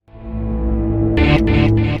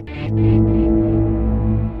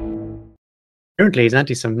Apparently he's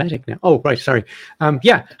anti-Semitic now. Oh, right, sorry.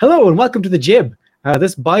 Hello and welcome to The Jib.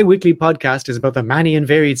 This bi-weekly podcast is about the many and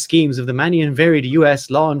varied schemes of the many and varied U.S.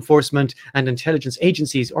 law enforcement and intelligence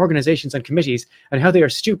agencies, organizations, and committees, and how they are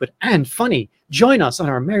stupid and funny. Join us on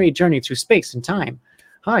our merry journey through space and time.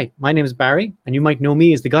 Hi, my name is Barry, and you might know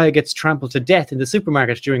me as the guy who gets trampled to death in the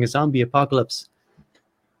supermarket during a zombie apocalypse.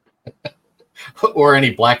 Or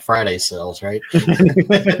any Black Friday sales, right?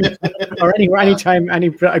 Or any time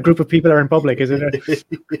a group of people are in public, isn't it?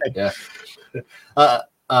 Yeah.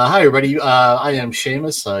 Hi, everybody. I am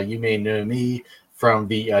Seamus. You may know me from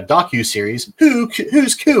the docu-series,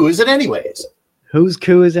 Whose Coup Is It Anyways? Whose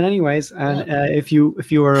coup is it anyways? And if you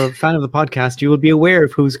are a fan of the podcast, you will be aware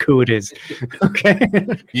of whose coup it is. Okay.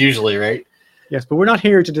 Usually, right? Yes, but we're not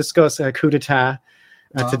here to discuss coup d'etat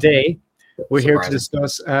today. We're here to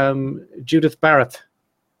discuss Judith Barrett.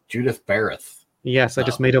 Judith Barrett. Yes, I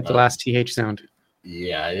just made up the last TH sound.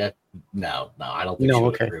 Yeah. No, I don't think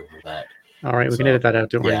okay. agree with that. All right, we can edit that out.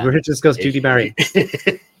 Don't worry. We're here to discuss Judy Barry.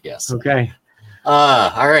 Yes. Okay.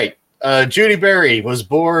 All right. Judy Barry was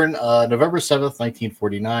born November 7th,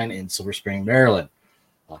 1949 in Silver Spring, Maryland.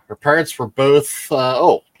 Her parents were both, you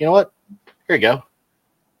know what? Here you go.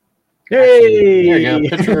 Hey! There you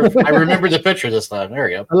go. I remember the picture this time. There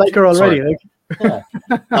you go. I like her already.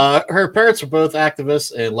 Her parents were both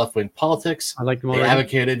activists in left-wing politics. I like them already. They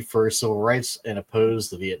advocated for civil rights and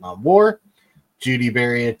opposed the Vietnam War. Judy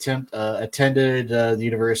Barry attended the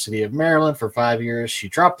University of Maryland for 5 years. She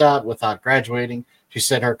dropped out without graduating. She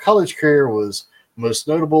said her college career was most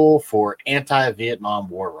notable for anti-Vietnam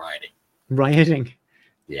War rioting. Rioting?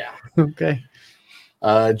 Yeah. Okay.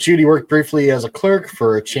 Judy worked briefly as a clerk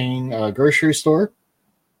for a chain grocery store,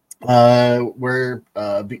 where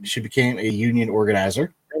she became a union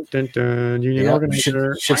organizer. Union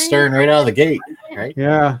organizer. Shit stirring right out of the gate, right?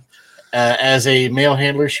 Yeah. As a mail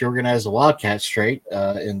handler, she organized the Wildcat Strait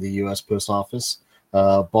in the U.S. Post Office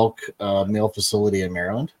bulk mail facility in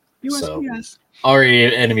Maryland. USPS. Already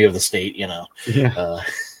an enemy of the state, you know. Yeah.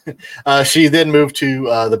 She then moved to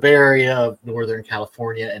the Bay Area of Northern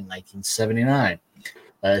California in 1979.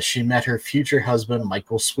 She met her future husband,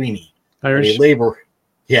 Michael Sweeney, Irish. a labor.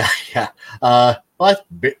 Yeah.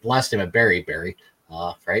 Last name of Barry,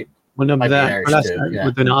 right? Well, no, with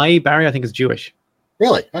an I, Barry, I think is Jewish.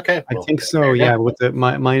 Really? Okay. I think so. Yeah. With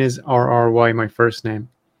mine is RRY, my first name.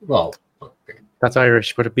 Well, that's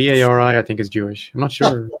Irish, but a BARI, I think, is Jewish. I'm not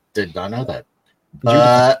sure. Did not know that.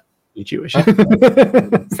 Jewish.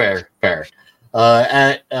 Fair.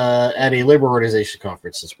 At a labor organization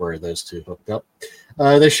conference is where those two hooked up.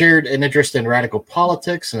 They shared an interest in radical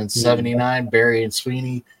politics, and in '79, Barry and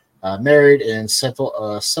Sweeney married and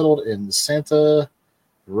settled in Santa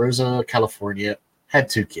Rosa, California. Had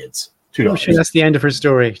 2 kids. 2 daughters. Sure, that's the end of her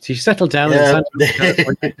story. She settled down in Santa Rosa,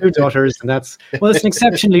 California, 2 daughters, and it's an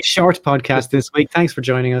exceptionally short podcast this week. Thanks for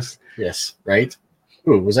joining us. Yes, right.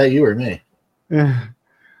 Ooh, was that you or me? I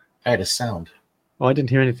had a sound. Oh, I didn't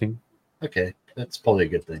hear anything. Okay, that's probably a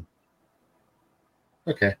good thing.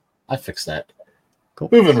 Okay, I fixed that. Cool.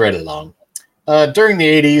 Moving right along. During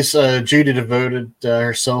the 80s, Judy devoted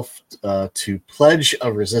herself to Pledge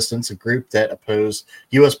of Resistance, a group that opposed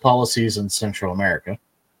U.S. policies in Central America.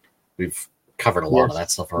 We've covered a lot of that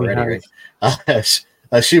stuff already,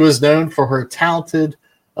 right? She was known for her talented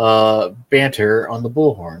banter on the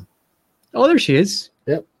bullhorn. Oh, there she is.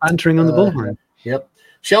 Yep. Bantering on the bullhorn. Yep.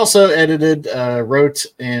 She also edited, wrote,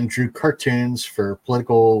 and drew cartoons for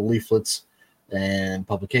political leaflets and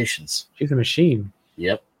publications. She's a machine.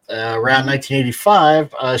 Yep. Around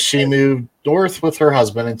 1985, she moved north with her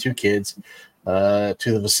husband and 2 kids to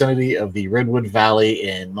the vicinity of the Redwood Valley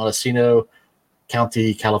in Mendocino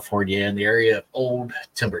County, California, in the area of old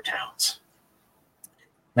timber towns.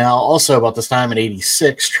 Now, also about this time in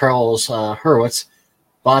 '86, Charles Hurwitz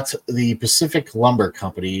bought the Pacific Lumber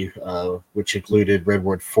Company, which included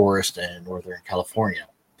Redwood Forest and Northern California.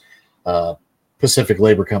 Pacific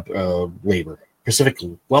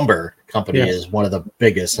Lumber Company is one of the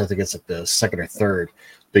biggest. I think it's like the second or third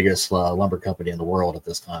biggest lumber company in the world at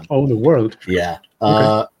this time. Oh, the world. Yeah.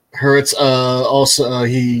 Okay. Hurwitz also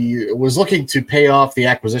he was looking to pay off the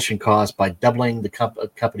acquisition cost by doubling the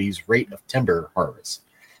company's rate of timber harvest.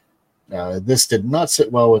 This did not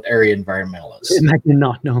sit well with area environmentalists. I did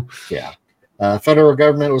not know. Yeah. Federal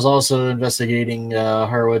government was also investigating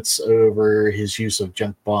Hurwitz over his use of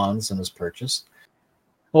junk bonds in his purchase.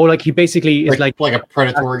 Oh, like he basically is like a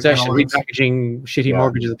predatory repackaging shitty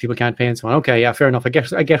mortgages that people can't pay and so on. Okay, yeah, fair enough. I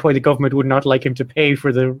get why the government would not like him to pay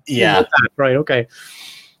for the right. Okay.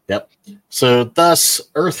 Yep. So thus,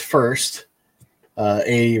 Earth First,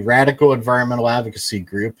 a radical environmental advocacy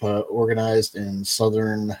group organized in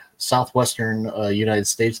southern southwestern United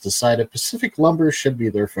States decided Pacific lumber should be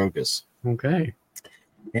their focus. Okay.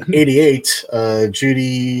 In 88,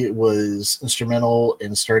 Judi was instrumental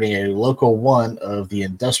in starting a local one of the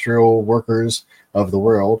Industrial Workers of the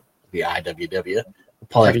World, the IWW. We'll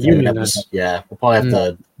probably Like have a to do an union, episode. Yeah, we'll probably have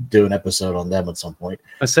to do an episode on them at some point.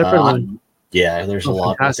 A separate one. Yeah, there's a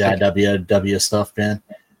lot with the IWW stuff, man.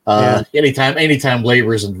 Yeah. Anytime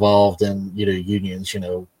labor's involved in unions,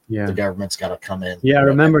 Yeah. the government's got to come in. Yeah,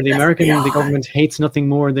 remember the FBI. government hates nothing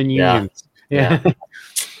more than unions. Yeah.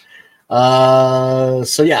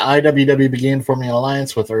 So IWW began forming an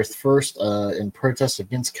alliance with Earth First in protest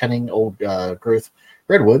against cutting old growth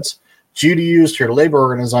redwoods. Judi used her labor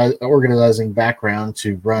organizing background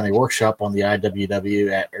to run a workshop on the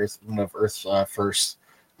IWW at one of Earth First.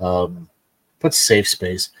 What's safe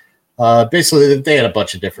space? Basically, they had a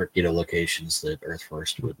bunch of different locations that Earth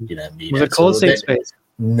First would meet. Was it called safe space?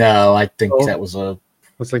 No, I think that was a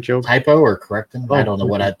typo or correcting. I don't know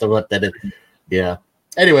what that is. Yeah.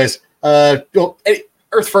 Anyways,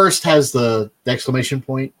 Earth First has the exclamation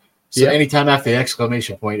point. So anytime after the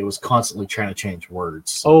exclamation point, it was constantly trying to change words.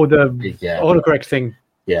 So, the autocorrect thing.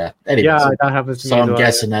 Yeah. Anyways, yeah, that happens to me. So I'm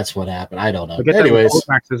guessing that's what happened. I don't know. Anyways,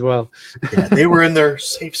 as well. Yeah, they were in their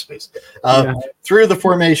safe space. Through the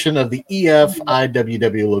formation of the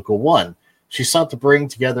EFIWW Local 1, she sought to bring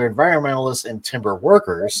together environmentalists and timber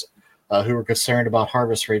workers who were concerned about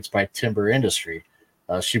harvest rates by timber industry.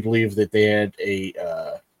 She believed that they had a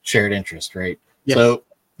shared interest, right? Yes. So,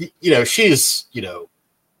 she's,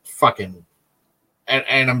 fucking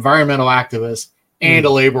an environmental activist and a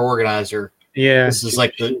labor organizer. Yeah. This is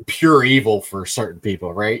like the pure evil for certain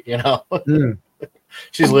people, right?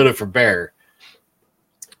 She's loaded for bear.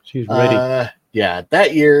 She's ready.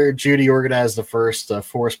 That year, Judi organized the first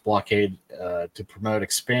forest blockade to promote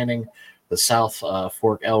expanding the South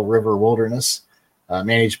Fork Elk River Wilderness,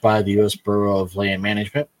 managed by the U.S. Bureau of Land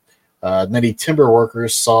Management. Many timber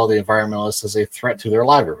workers saw the environmentalists as a threat to their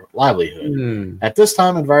livelihood. At this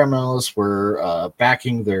time, environmentalists were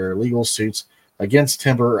backing their legal suits against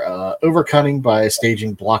timber overcutting by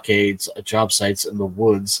staging blockades at job sites in the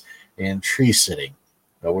woods and tree sitting,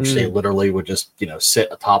 which they literally would just sit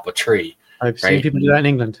atop a tree. I've seen people do that in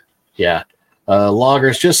England. Yeah.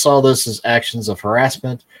 Loggers just saw this as actions of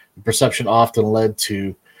harassment. The perception often led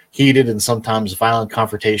to heated and sometimes violent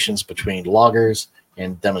confrontations between loggers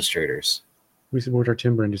and demonstrators. We support our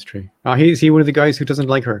timber industry. Is he one of the guys who doesn't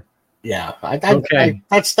like her? Yeah.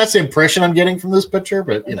 That's the impression I'm getting from this picture,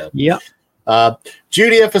 but Yeah.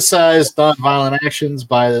 Judi emphasized nonviolent actions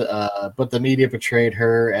but the media portrayed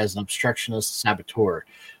her as an obstructionist saboteur.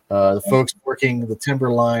 The folks working the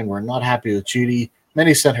timber line were not happy with Judi.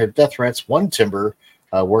 Many sent her death threats. One timber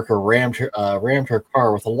worker rammed her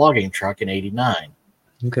car with a logging truck in '89.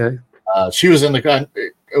 Okay. She was in the gun.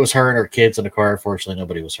 It was her and her kids in the car. Fortunately,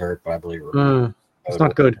 nobody was hurt, but I believe it's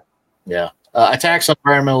not good. Yeah. Attacks on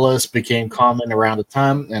environmentalists became common around the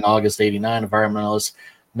time. In August '89, environmentalist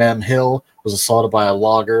Mem Hill was assaulted by a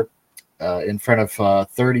logger in front of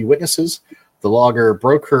 30 witnesses. The logger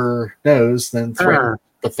broke her nose, then threatened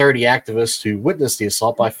the 30 activists who witnessed the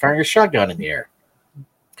assault by firing a shotgun in the air.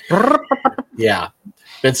 Yeah.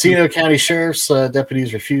 Bensino County Sheriff's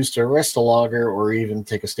deputies refused to arrest the logger or even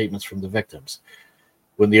take statements from the victims.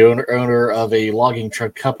 When the owner of a logging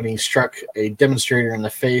truck company struck a demonstrator in the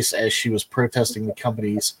face as she was protesting the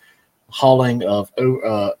company's hauling of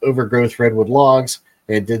overgrowth redwood logs,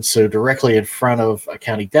 and did so directly in front of a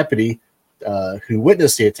county deputy who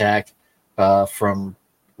witnessed the attack from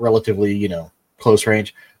relatively, close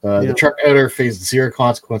range. The truck owner faced zero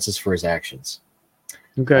consequences for his actions.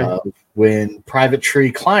 Okay. When private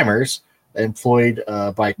tree climbers employed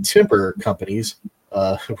by timber companies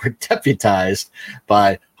were deputized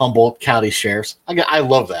by Humboldt County sheriffs, I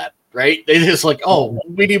love that. Right? They just like,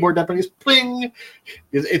 we need more deputies. Pling!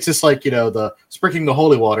 It's just like the sprinkling the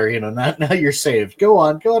holy water. Now you're saved. Go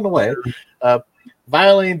on the way.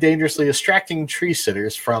 Violently and dangerously distracting tree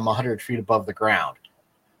sitters from 100 feet above the ground.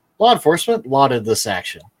 Law enforcement lauded this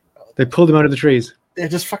action. They pulled them out of the trees. They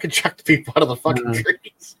just fucking chucked people out of the fucking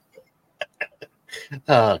trees.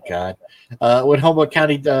 Oh God! When Humboldt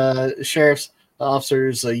County sheriff's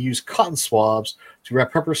officers used cotton swabs to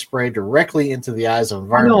rub pepper spray directly into the eyes of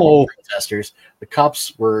environmental protesters, the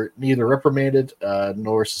cops were neither reprimanded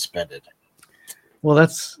nor suspended. Well,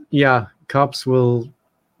 cops will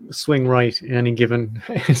swing right in any given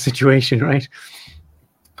situation, right?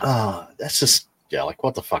 That's just like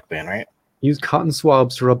what the fuck, man, right? Use cotton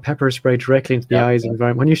swabs to rub pepper spray directly into the eyes of the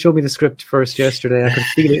environment. When you showed me the script first yesterday, I could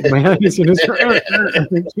feel it in my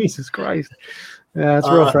eyes. Jesus Christ. Yeah, it's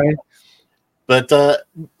rough, right? But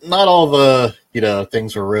not all the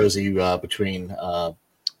things were rosy between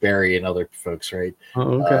Barry and other folks, right?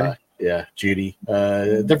 Oh, okay. Yeah, Judy.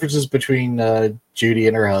 Differences between Judy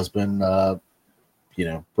and her husband,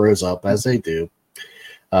 rose up as they do,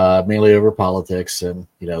 mainly over politics and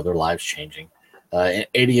their lives changing. In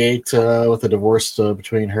 '88, with the divorce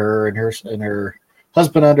between her and her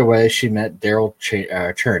husband underway, she met Daryl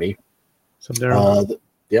Cherney. So Daryl.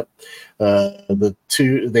 Yep.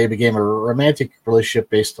 They became a romantic relationship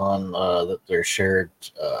based on their shared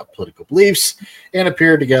political beliefs and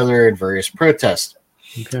appeared together in various protests.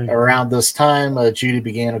 Okay. Around this time, Judy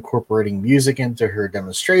began incorporating music into her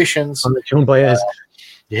demonstrations. Joan Baez.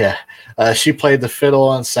 Yeah. She played the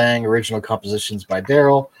fiddle and sang original compositions by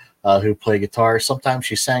Daryl, who played guitar. Sometimes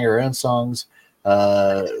she sang her own songs.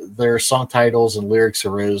 Their song titles and lyrics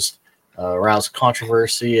aroused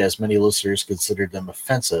controversy, as many listeners considered them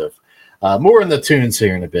offensive. More in the tunes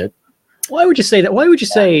here in a bit. Why would you say that? Why would you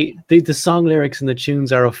say the song lyrics and the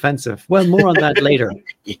tunes are offensive? Well, more on that later.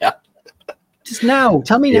 Yeah. Just now.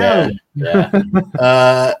 Tell me now.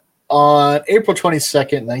 Yeah. On April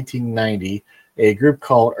 22nd, 1990, a group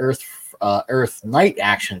called Earth Night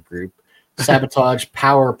Action Group sabotaged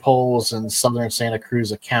power poles in southern Santa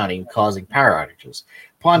Cruz County, causing power outages.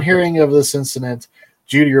 Upon hearing of this incident,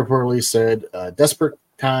 Judy reportedly said, "Desperate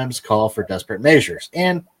times call for desperate measures."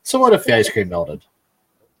 And so what if the ice cream melted?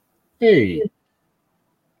 Hey.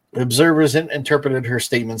 Observers interpreted her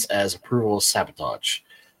statements as approval of sabotage,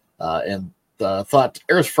 and thought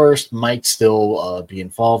Earth First might still be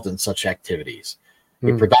involved in such activities.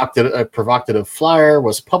 A provocative flyer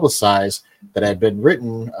was publicized that had been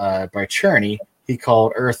written by Cherney. He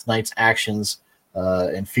called Earth Night's actions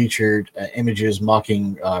and featured images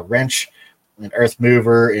mocking Wrench, an Earth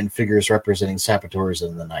Mover, and figures representing saboteurs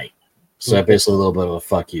in the night. So basically a little bit of a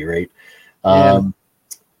fuck you, right? Yeah.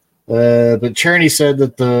 But Cherney said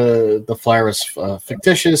that the flyer was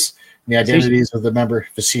fictitious, and the identities of the member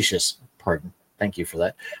facetious. Pardon. Thank you for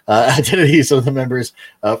that. Identities of the members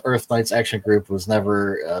of Earth Night's Action Group was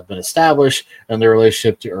never been established, and their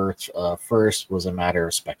relationship to Earth First was a matter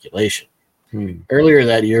of speculation. Earlier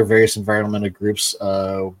that year, various environmental groups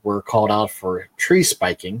were called out for tree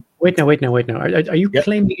spiking. Wait now. Are you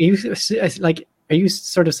claiming? Are you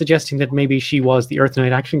sort of suggesting that maybe she was the Earth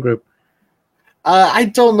Night Action Group? I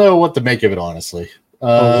don't know what to make of it, honestly.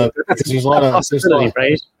 Because there's a lot of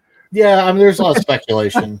right? Yeah, I mean, there's a lot of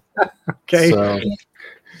speculation. Okay. So,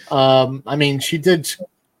 I mean, she did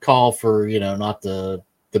call for not to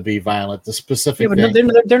be violent. The specific but thing,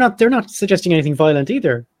 they're not suggesting anything violent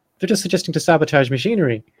either. They're just suggesting to sabotage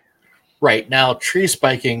machinery. Right now, tree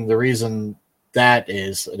spiking. The reason that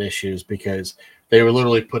is an issue is because they would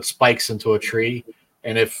literally put spikes into a tree,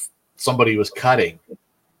 and if somebody was cutting,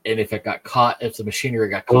 and if it got caught, if the machinery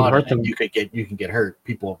got caught, you can get hurt.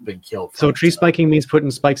 People have been killed. So tree spiking means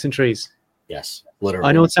putting spikes in trees. Yes, literally.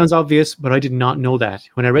 I know it sounds obvious, but I did not know that.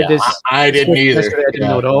 When I read this, I didn't either. I didn't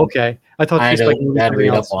know it. Oh, okay. I thought tree spiking was something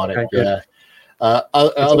else. Up on it. Okay,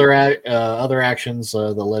 other actions that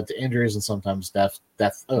led to injuries and sometimes death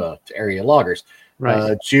to area loggers.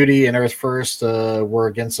 Right. Judy and Earth First were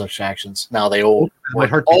against such actions. Now they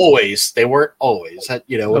weren't always.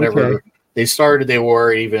 Whenever they started, they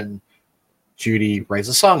were. Even Judy writes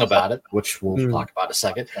a song about it, which we'll talk about in a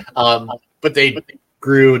second. But they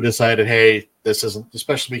grew and decided, hey, this isn't,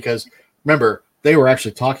 especially because remember, they were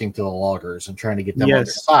actually talking to the loggers and trying to get them on their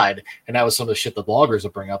side. And that was some of the shit that the loggers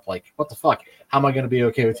would bring up, like, what the fuck? How am I going to be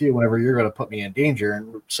okay with you whenever you're going to put me in danger?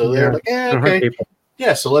 And so they're like, okay.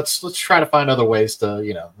 Yeah, so let's try to find other ways to,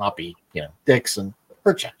 not be, dicks and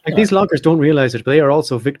hurt you. Like these loggers don't realize it, but they are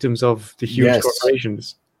also victims of the huge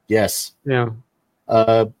corporations. Yes. Yeah.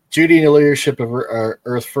 Judy and the leadership of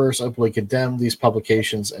Earth First openly condemned these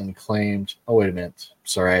publications and claimed, oh, wait a minute.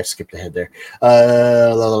 Sorry, I skipped ahead there.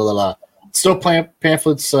 Still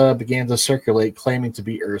pamphlets began to circulate claiming to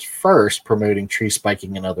be Earth First, promoting tree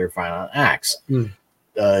spiking and other violent acts.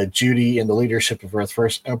 Judy and the leadership of Earth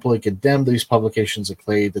First openly condemned these publications and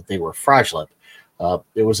claimed that they were fraudulent.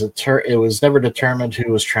 It was never determined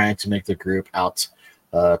who was trying to make the group out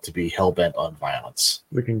to be hell-bent on violence.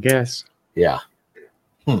 We can guess. Yeah.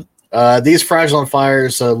 These fraudulent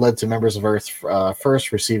fires led to members of Earth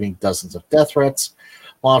First receiving dozens of death threats.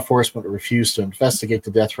 Law enforcement refused to investigate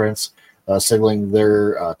the death threats, signaling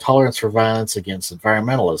their tolerance for violence against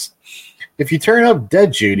environmentalists. If you turn up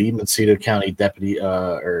dead, Judy, Mendocino County Deputy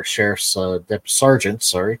or Sheriff's Sergeant,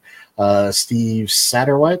 Steve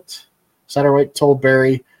Satterwhite told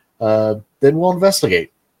Barry, then we'll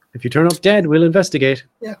investigate. If you turn up dead, we'll investigate.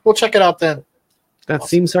 Yeah, we'll check it out then. That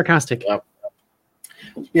seems sarcastic.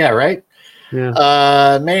 Yeah, right.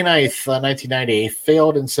 Yeah. May 9th, 1990, a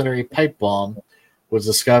failed incendiary pipe bomb was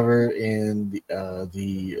discovered in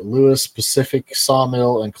the Lewis Pacific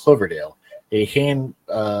Sawmill in Cloverdale. A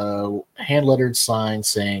hand-lettered sign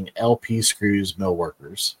saying LP Screws Mill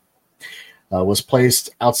Workers was placed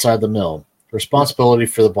outside the mill. Responsibility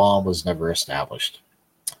for the bomb was never established.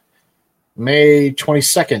 May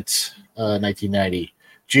 22nd, 1990.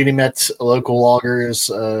 Judy met local loggers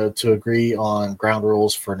to agree on ground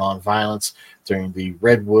rules for nonviolence during the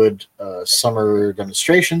Redwood summer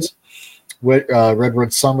demonstrations.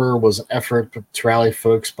 Redwood Summer was an effort to rally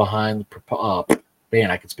folks behind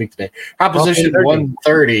I can speak today. Proposition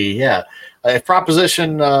 130, yeah. If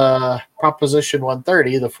Proposition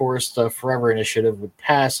 130, the Forest Forever Initiative, would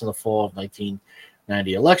pass in the fall of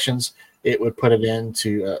 1990 elections, it would put an end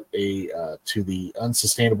to the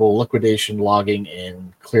unsustainable liquidation, logging,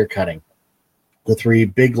 and clear cutting. The three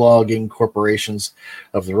big logging corporations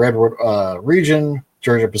of the Redwood region,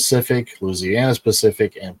 Georgia Pacific, Louisiana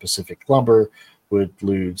Pacific, and Pacific Lumber, would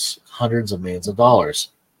lose hundreds of millions of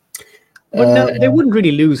dollars. But no, they wouldn't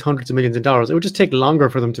really lose hundreds of millions of dollars. It would just take longer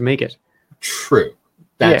for them to make it. True.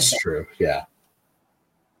 That's true. Yeah.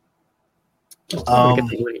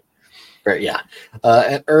 Right, yeah.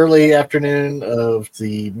 An early afternoon of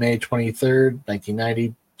the May 23rd,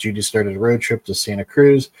 1990, Judy started a road trip to Santa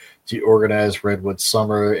Cruz to organize Redwood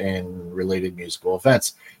Summer and related musical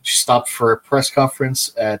events. She stopped for a press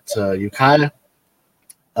conference at Ukiah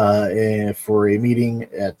and for a meeting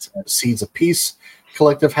at Seeds of Peace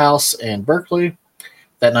Collective House in Berkeley.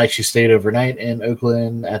 That night, she stayed overnight in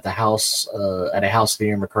Oakland at a house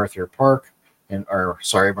near MacArthur Park.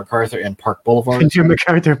 MacArthur and Park Boulevard. Near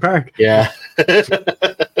MacArthur Park. Yeah.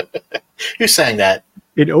 Who sang that?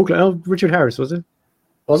 In Oakland. Oh, Richard Harris, was it?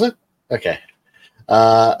 Was it? Okay.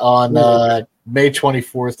 On May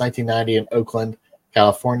 24th, 1990, in Oakland,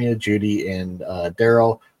 California, Judy and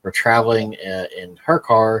Daryl were traveling in her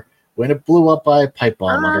car when it blew up by a pipe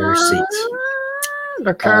bomb under her seat.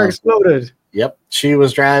 Her car exploded. Yep. She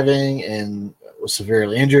was driving and was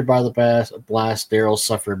severely injured by the blast. Daryl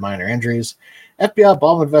suffered minor injuries. FBI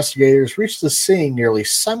bomb investigators reached the scene nearly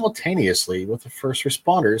simultaneously with the first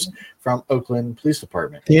responders from Oakland Police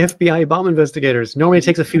Department. The FBI bomb investigators. Normally it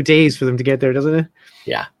takes a few days for them to get there, doesn't it?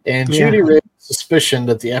 Yeah. And Judy raised suspicion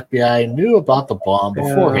that the FBI knew about the bomb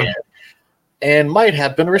beforehand and might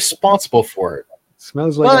have been responsible for it.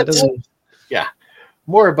 Smells like that, doesn't it? Yeah.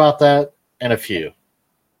 More about that in a few.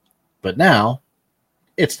 But now,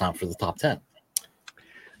 it's time for the top 10.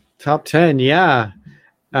 Top 10, yeah.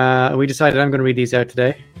 We decided I'm going to read these out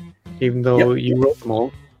today, even though you wrote them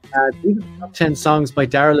all. These are the top 10 songs by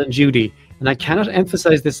Daryl and Judy, and I cannot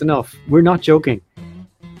emphasize this enough. We're not joking.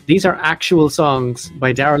 These are actual songs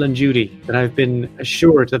by Daryl and Judy that I've been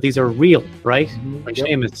assured that these are real, right? By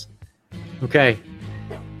Seamus. Okay.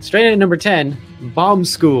 Straight in at number 10, Bomb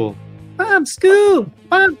School. Bomb School!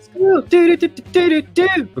 Bomb School!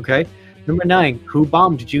 Do-do-do-do-do-do! Okay. Number 9, Who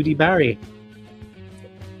Bombed Judy Barry?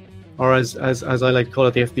 Or as I like to call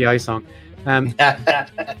it, the FBI song.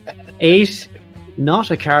 8,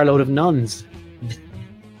 Not a Carload of Nuns.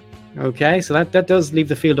 Okay, so that does leave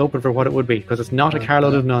the field open for what it would be, because it's not a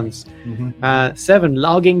carload of nuns. 7,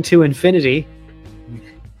 Logging to Infinity.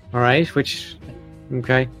 All right, which,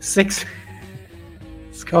 okay. 6,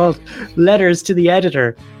 it's called Letters to the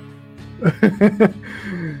Editor.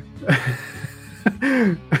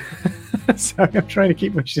 Sorry, I'm trying to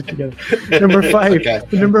keep my shit together. Number 5. Okay.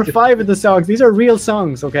 Number 5 of the songs. These are real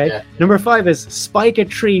songs, okay? Yeah. Number 5 is Spike a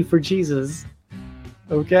Tree for Jesus.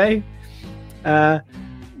 Okay?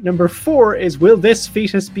 Number 4 is Will This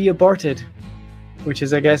Fetus Be Aborted? Which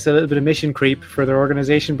is, I guess, a little bit of mission creep for their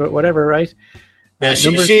organization, but whatever, right? Yeah,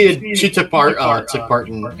 she took part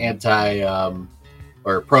in anti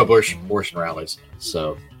or pro-abortion rallies.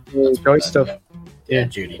 So choice stuff. Yeah,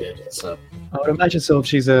 Judy did. So I would imagine so if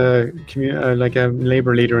she's like a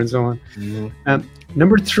labor leader and so on.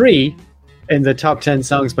 Number 3 in the top 10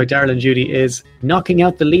 songs by Daryl and Judy is Knocking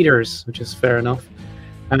Out the Leaders, which is fair enough.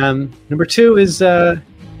 Number 2 is a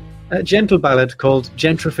gentle ballad called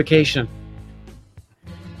Gentrification.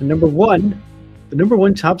 And the number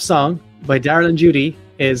one top song by Daryl and Judy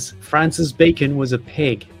is Francis Bacon Was a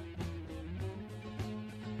Pig.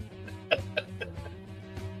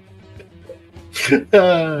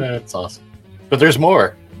 That's awesome. But there's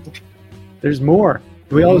more. There's more.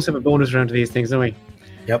 We always have a bonus round to these things, don't we?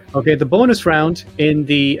 Yep. Okay, the bonus round in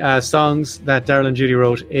the songs that Daryl and Judy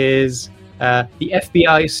wrote is The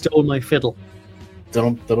FBI Stole My Fiddle.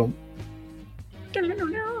 All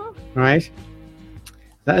right.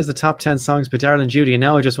 That is the top 10 songs by Daryl and Judy, and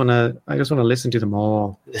now I just want to listen to them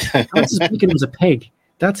all. Francis Bacon Was a Pig.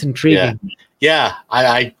 That's intriguing. Yeah.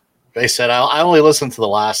 They said I only listened to the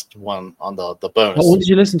last one on the bonus. What one did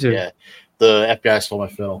you listen to? Yeah, the FBI Stole My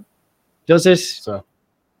Fiddle. Does it So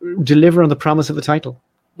deliver on the promise of the title?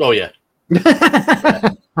 oh yeah.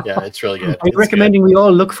 Yeah, it's really good. I'm recommending we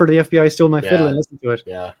all look for the FBI Stole My Fiddle and listen to it.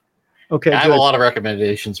 Yeah. Okay. I have a lot of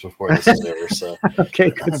recommendations before this is over, so okay,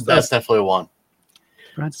 good stuff. That's definitely one.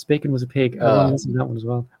 Francis Bacon was a pig. I want to listen to that one as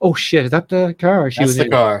well. Oh shit! Is that the car she was in? That's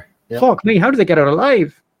the car. Yep. Fuck me! How did they get out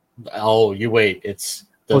alive? Oh, you wait. It's.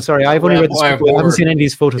 Sorry. I've only read the script. I haven't seen any of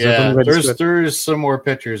these photos. Yeah, there's some more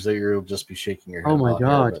pictures that you'll just be shaking your head. Oh my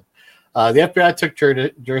god! The FBI took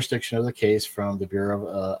jurisdiction of the case from the Bureau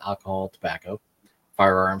of Alcohol, Tobacco,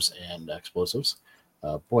 Firearms, and Explosives.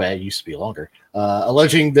 Boy, that used to be longer.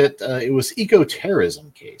 Alleging that it was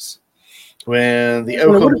eco-terrorism case. When the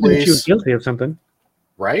Oakland police, she was guilty of something,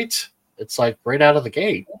 right? It's like right out of the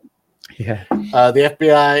gate. Yeah. The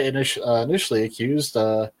FBI initially accused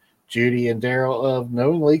Judi and Daryl of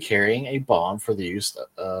knowingly carrying a bomb for the use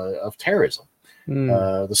of terrorism.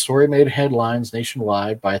 The story made headlines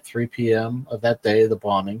nationwide. By 3 p.m. of that day, the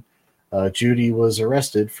bombing, Judi was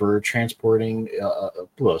arrested for transportation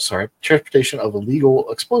of illegal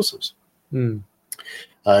explosives.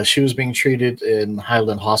 She was being treated in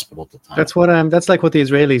Highland Hospital at the time. That's like what the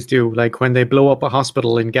Israelis do. Like when they blow up a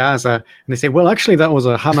hospital in Gaza, and they say, "Well, actually, that was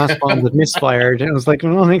a Hamas bomb that misfired." And it was like, "I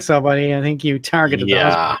don't think so, buddy. I think you targeted the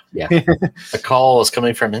hospital." Yeah. The call was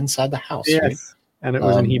coming from inside the house. Yes, right? and it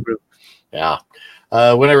was in Hebrew. Yeah.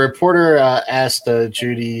 When a reporter asked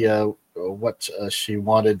Judi what she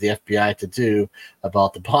wanted the FBI to do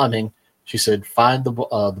about the bombing, she said, "Find the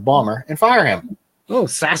bomber and fire him." Oh,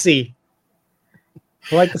 sassy!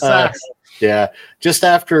 I like the sass. Yeah. Just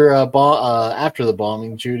after the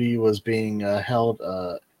bombing, Judi was being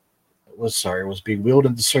was being wheeled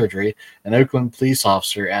into surgery. An Oakland police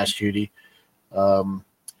officer asked Judi,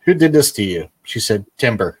 "Who did this to you?" She said,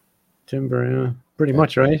 "Timber." Timber, yeah. Pretty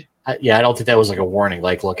much, right? I don't think that was like a warning,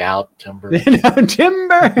 like "Look out, Timber." No,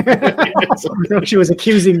 timber. No, she was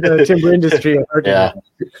accusing the timber industry of hurting her.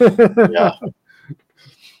 Yeah.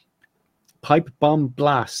 Pipe bomb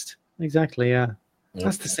blast. Exactly. Yeah.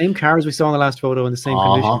 That's the same car as we saw in the last photo in the same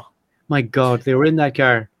condition. My God, they were in that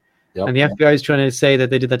car. Yep. And the FBI is trying to say that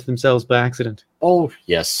they did that to themselves by accident. Oh,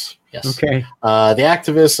 yes. Okay. The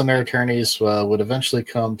activists and their attorneys would eventually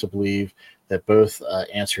come to believe that both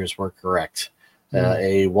answers were correct.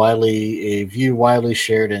 A view widely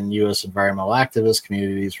shared in U.S. environmental activist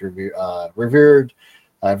communities. Revered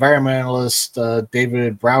environmentalist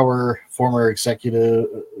David Brower, former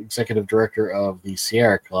executive director of the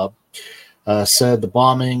Sierra Club, said the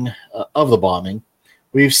bombing,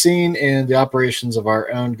 "We've seen in the operations of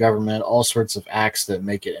our own government all sorts of acts that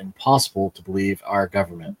make it impossible to believe our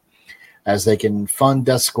government. As they can fund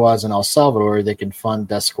death squads in El Salvador, they can fund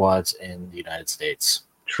death squads in the United States."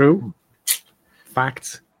 True.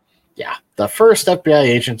 Facts. Yeah. The first FBI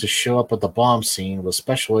agent to show up at the bomb scene was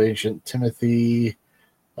Special Agent Timothy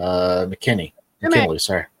McKinley.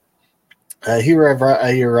 Sorry. He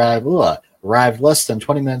arrived less than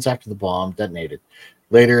 20 minutes after the bomb detonated.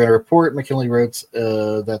 Later in a report, McKinley wrote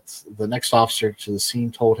that the next officer to the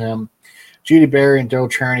scene told him, "Judi Bari and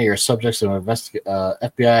Daryl Cherney are subjects of an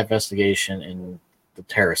FBI investigation in the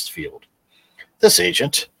terrorist field." This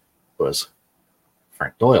agent was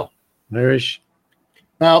Frank Doyle. Irish.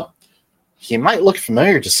 Now, he might look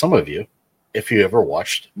familiar to some of you if you ever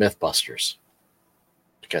watched Mythbusters,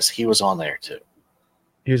 because he was on there too.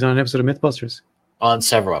 He was on an episode of Mythbusters. On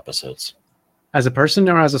several episodes. As a person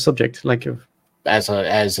or as a subject? Like as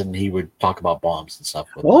in he would talk about bombs and stuff.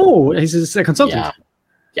 Oh, he's a consultant. Yeah.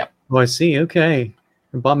 Yep. Oh, I see. Okay.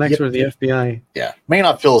 A bomb expert of the FBI. Yeah. May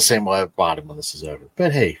not feel the same way about him when this is over.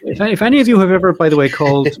 But hey. If any of you have ever, by the way,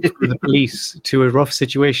 called the police to a rough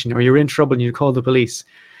situation, or you're in trouble and you call the police,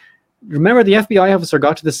 remember the FBI officer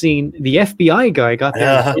got to the scene. The FBI guy got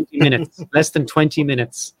there in 20 minutes. Less than 20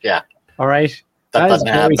 minutes. Yeah. All right. That doesn't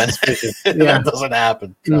happen. That doesn't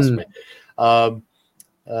happen. Trust me.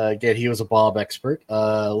 Again, he was a bomb expert.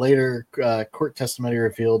 Later, court testimony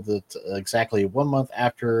revealed that exactly 1 month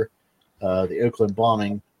after the Oakland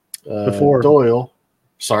bombing, before Doyle,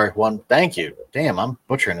 thank you. Damn, I'm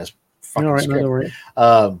butchering this fucking script.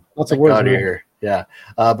 Lots of words here. Yeah.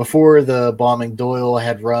 Before the bombing, Doyle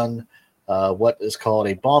had run what is called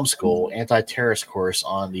a bomb school anti-terrorist course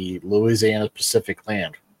on the Louisiana Pacific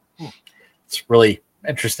land. It's really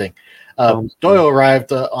interesting. Doyle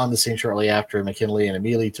arrived on the scene shortly after McKinley and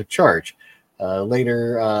immediately took charge.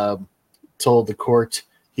 Later told the court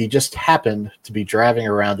he just happened to be driving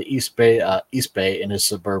around the East Bay in his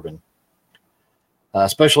Suburban.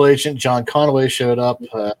 Special Agent John Conway showed up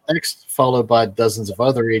next, followed by dozens of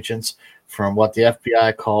other agents from what the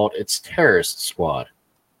FBI called its terrorist squad.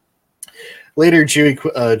 Later, Judy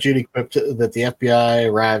quipped that the FBI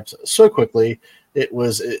arrived so quickly it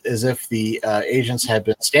was as if the agents had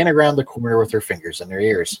been standing around the corner with their fingers in their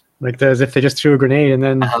ears. Like as if they just threw a grenade and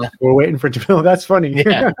then were waiting for it to blow. That's funny.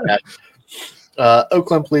 Yeah.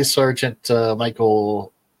 Oakland Police Sergeant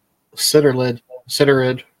Michael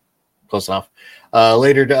Sitterud, close enough,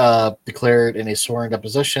 later declared in a sworn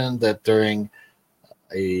deposition that during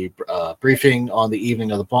a briefing on the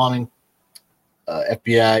evening of the bombing,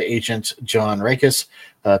 FBI agent John Rakes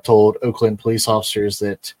told Oakland police officers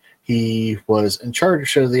that he was in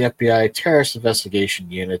charge of the FBI terrorist investigation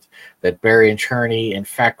unit, that Bari and Cherney in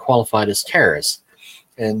fact qualified as terrorists,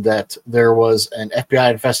 and that there was an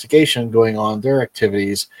FBI investigation going on their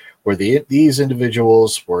activities where these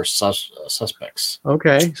individuals were suspects.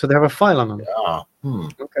 Okay, so they have a file on them.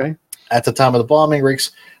 Okay. At the time of the bombing,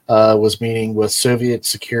 Riggs was meeting with Soviet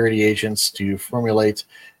security agents to formulate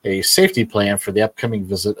a safety plan for the upcoming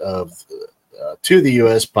visit to the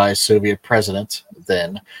U.S. by Soviet President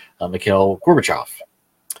then Mikhail Gorbachev.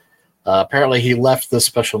 Apparently, he left the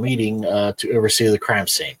special meeting to oversee the crime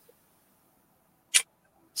scene.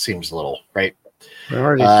 Seems a little, right?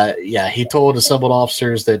 Yeah, he told assembled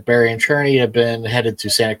officers that Bari and Cherney had been headed to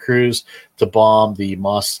Santa Cruz to bomb the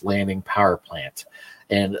Moss Landing power plant,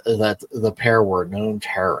 and that the pair were known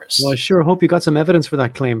terrorists. Well, I sure hope you got some evidence for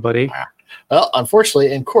that claim, buddy. Well,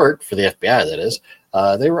 unfortunately, in court, for the FBI, that is,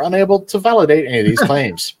 they were unable to validate any of these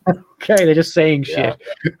claims. Okay, they're just saying shit.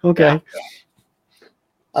 Okay.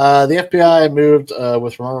 The FBI moved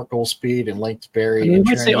with remarkable speed and linked Bari. You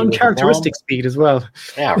might say uncharacteristic speed as well.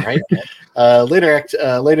 Yeah, right. Later,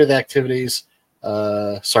 the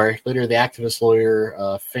activist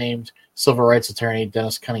lawyer, famed civil rights attorney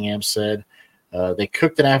Dennis Cunningham said they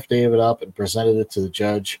cooked an affidavit up and presented it to the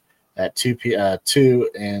judge at 2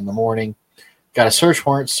 in the morning. Got a search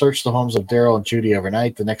warrant, searched the homes of Daryl and Judy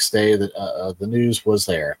overnight. The next day, the news was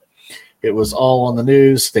there. It was all on the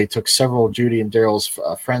news. They took several of Judy and Daryl's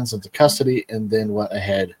friends into custody and then went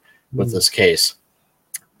ahead with this case.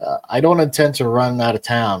 I don't intend to run out of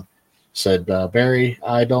town, said Bari.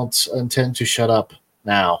 I don't intend to shut up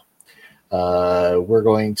now. We're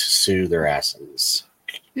going to sue their asses.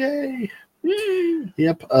 Yay.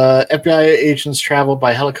 Yep. FBI agents traveled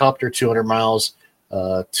by helicopter 200 miles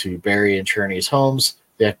to Bari and Cherney's homes.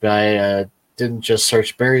 The FBI didn't just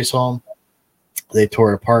search Bari's home. They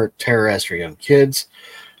tore apart, terrorized her young kids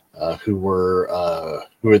who were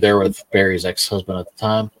there with Bari's ex-husband at the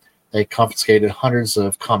time. They confiscated hundreds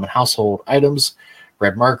of common household items,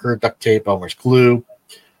 red marker, duct tape, Elmer's glue,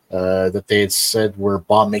 that they had said were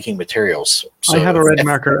bomb-making materials. So I have a red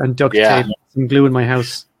marker and duct tape and glue in my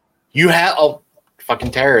house. You have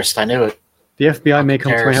fucking terrorist. I knew it. The FBI may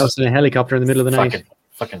come to my house in a helicopter in the middle of the night.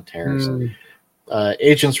 Fucking terrorist.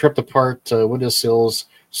 Agents ripped apart windowsills,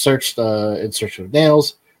 searched in search of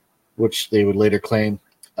nails, which they would later claim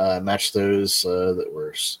matched those that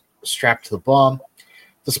were strapped to the bomb.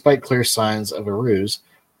 Despite clear signs of a ruse,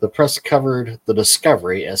 the press covered the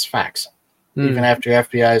discovery as facts. Even after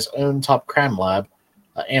FBI's own top crime lab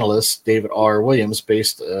analyst, David R. Williams,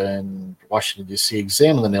 based in Washington, D.C.,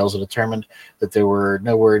 examined the nails and determined that they were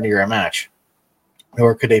nowhere near a match.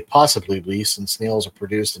 Nor could they possibly be, since nails are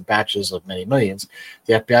produced in batches of many millions.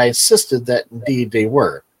 The FBI insisted that indeed they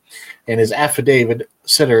were. In his affidavit,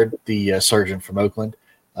 Sittard, the sergeant from Oakland,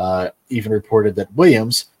 even reported that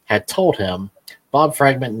Williams had told him Bob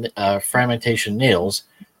fragmentation nails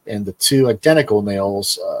and the two identical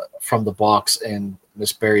nails from the box in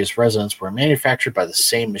Miss Bari's residence were manufactured by the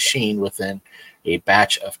same machine within a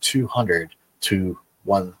batch of 200 to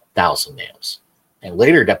 1,000 nails. In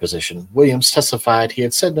later deposition, Williams testified he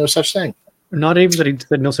had said no such thing. Not even that he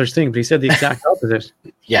said no such thing, but he said the exact opposite.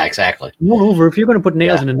 Yeah, exactly. Moreover, if you're going to put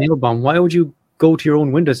nails in a nail bomb, why would you go to your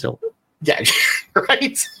own windowsill? Yeah,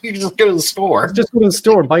 right? You can just go to the store. Just go to the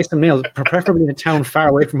store and buy some nails, preferably in a town far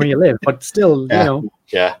away from where you live, but still, you know.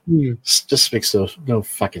 Yeah, just makes no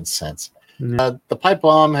fucking sense. The pipe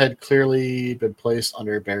bomb had clearly been placed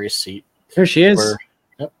under Bari's seat. There she is.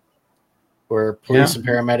 Where police and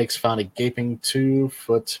paramedics found a gaping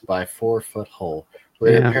 2-foot by 4-foot hole.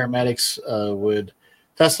 Later, paramedics would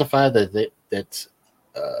testify that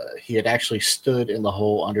he had actually stood in the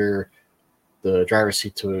hole under the driver's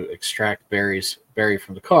seat to extract Bari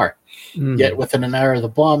from the car. Yet, within an hour of the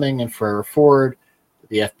bombing and forever forward,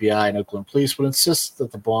 the FBI and Oakland police would insist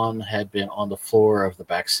that the bomb had been on the floor of the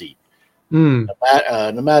back seat. No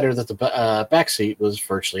matter that the back seat was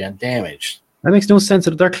virtually undamaged. That makes no sense.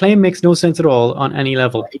 Their claim makes no sense at all on any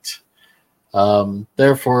level. Right.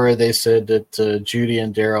 Therefore, they said that Judy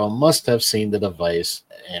and Daryl must have seen the device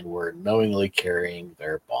and were knowingly carrying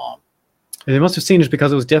their bomb. And they must have seen it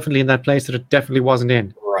because it was definitely in that place that it definitely wasn't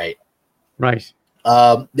in. Right. Right.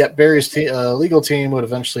 Barry's legal team would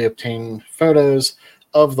eventually obtain photos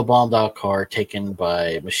of the bombed-out car taken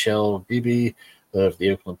by Michelle Beebe of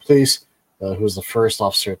the Oakland Police, who was the first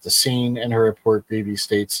officer at the scene. In her report, Beebe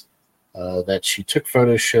states that she took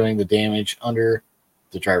photos showing the damage under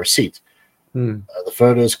the driver's seat. The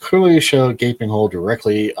photos clearly show a gaping hole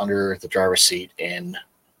directly under the driver's seat and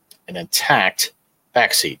an intact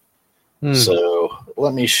back seat. So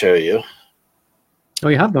let me show you. Oh,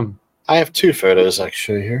 you have them? I have 2 photos I can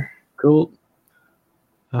show you here. Cool.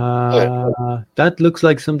 That looks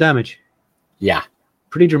like some damage. Yeah.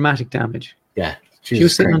 Pretty dramatic damage. Yeah. She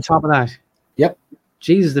was sitting on top of that. Yep.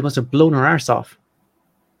 Jesus, they must have blown her arse off.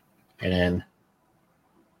 And then...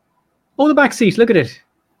 Oh, the back seat. Look at it.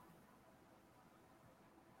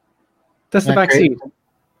 That's the back seat.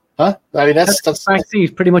 Huh? I mean, that's the back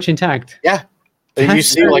seat, pretty much intact. Yeah. And you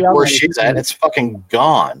see like where she's at, it's fucking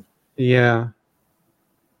gone. Yeah.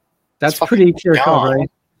 That's pretty clear cut,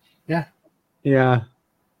 right? Yeah. Yeah.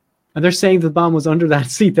 And they're saying the bomb was under that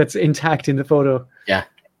seat that's intact in the photo. Yeah.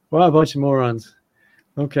 Wow, a bunch of morons.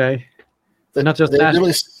 Okay. Not just that.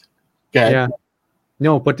 Really... Yeah.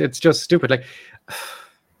 No, but it's just stupid. Like,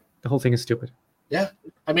 the whole thing is stupid. Yeah.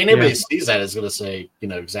 I mean, anybody sees that is going to say,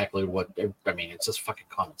 exactly what... I mean, it's just fucking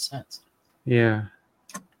common sense. Yeah.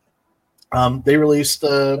 They released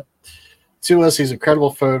to us these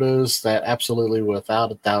incredible photos that absolutely,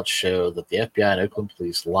 without a doubt, show that the FBI and Oakland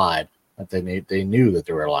police lied. That they knew that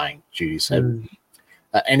they were lying, Judy said.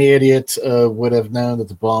 Any idiot would have known that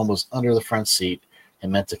the bomb was under the front seat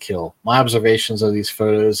and meant to kill. My observations of these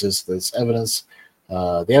photos is this evidence.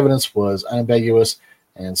 The evidence was unambiguous,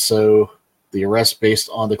 and so the arrest based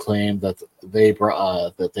on the claim that they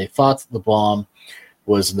thought the bomb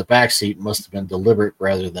was in the back seat must have been deliberate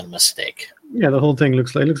rather than a mistake. Yeah, the whole thing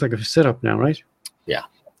looks like a setup now, right? Yeah.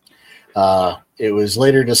 It was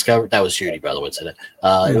later discovered. That was Judy, by the way, said it.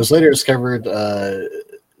 It was later discovered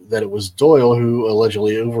that it was Doyle who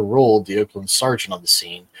allegedly overruled the Oakland sergeant on the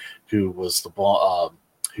scene, who was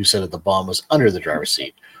who said that the bomb was under the driver's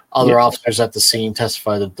seat. Other officers at the scene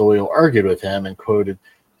testified that Doyle argued with him and quote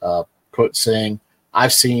saying,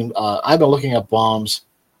 I've been looking at bomb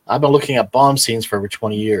scenes for over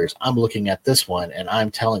 20 years. I'm looking at this one, and I'm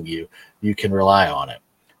telling you, you can rely on it.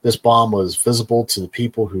 This bomb was visible to the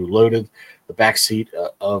people who loaded the backseat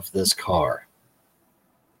of this car.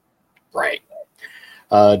 Right.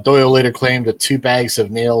 Doyle later claimed that 2 bags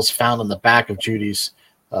of nails found in the back of Judy's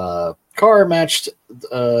car matched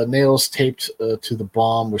nails taped to the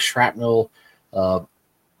bomb with shrapnel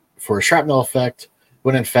for a shrapnel effect,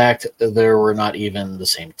 when in fact there were not even the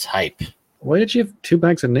same type. Why did she have 2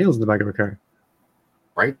 bags of nails in the back of her car?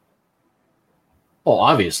 Right. Well,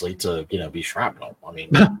 obviously to be shrapnel. I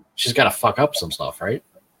mean, she's got to fuck up some stuff, right?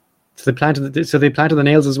 So they planted the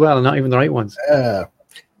nails as well, and not even the right ones. Yeah.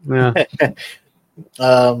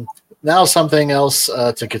 Now something else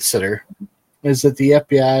to consider is that the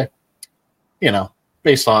FBI,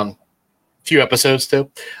 based on a few episodes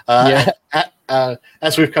too,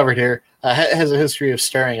 as we've covered here, has a history of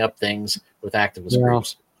stirring up things with activist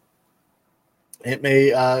groups. It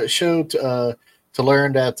may show to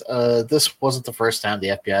learn that this wasn't the first time the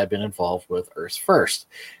FBI had been involved with Earth First.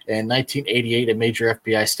 In 1988, a major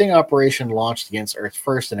FBI sting operation launched against Earth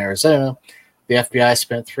First in Arizona. The FBI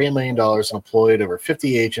spent $3 million and employed over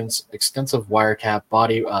 50 agents, extensive wiretaps,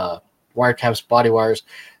 body wires,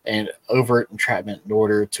 and overt entrapment in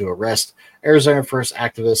order to arrest Arizona First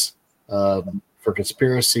activists for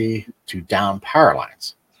conspiracy to down power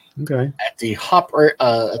lines. Okay. At the heart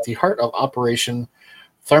of Operation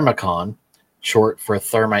Thermicon, short for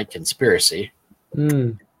Thermite Conspiracy,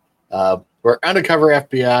 where undercover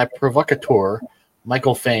FBI provocateur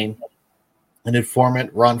Michael Fain and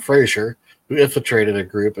informant Ron Frazier, who infiltrated a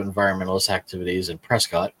group of environmentalist activities in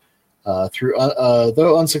Prescott,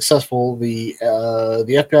 though unsuccessful, the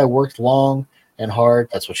FBI worked long and hard,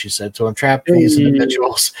 that's what she said, to entrap these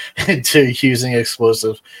individuals into using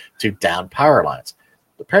explosives to down power lines.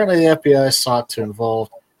 Apparently, the FBI sought to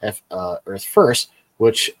involve Earth First,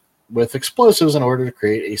 with explosives in order to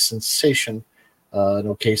create a sensation,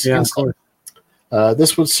 no case against them.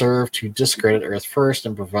 This would serve to discredit Earth First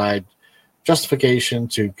and provide justification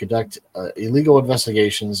to conduct illegal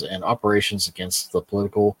investigations and operations against the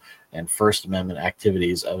political and First Amendment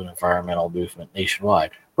activities of an environmental movement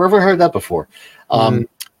nationwide. Where have I heard that before?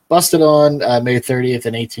 Busted on May 30th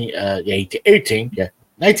in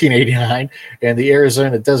 1989 in the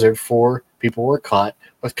Arizona desert for people were caught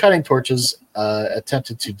with cutting torches,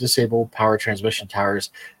 attempted to disable power transmission towers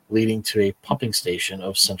leading to a pumping station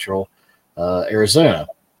of central Arizona.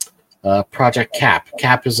 Project CAP.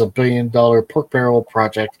 CAP is $1 billion pork barrel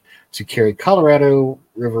project to carry Colorado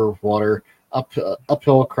River water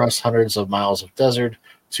uphill across hundreds of miles of desert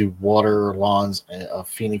to water lawns of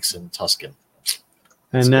Phoenix and Tuscan.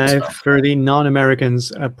 And for the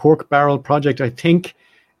non-Americans, a pork barrel project, I think,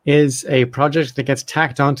 is a project that gets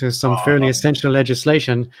tacked onto some fairly essential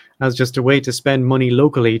legislation as just a way to spend money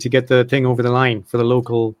locally to get the thing over the line for the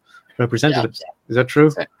local representatives. Yeah. Is that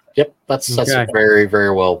true? Yep, that's a very,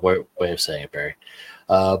 very well way of saying it, Barry.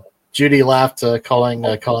 Judy laughed, calling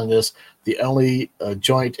this the only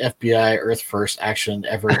joint FBI Earth First action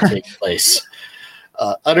ever take place.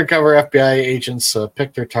 Undercover FBI agents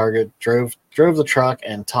picked their target, drove the truck,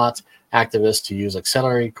 and taught activists to use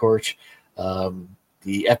auxiliary torch.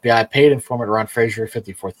 The FBI paid informant Ron Frazier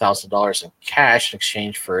 $54,000 in cash in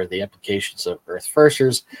exchange for the implications of Earth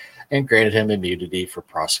Firsters and granted him immunity for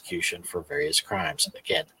prosecution for various crimes.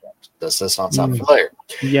 Again, does this not sound familiar?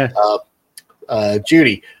 Yes.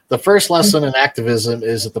 Judy, the first lesson in activism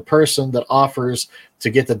is that the person that offers to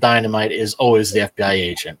get the dynamite is always the FBI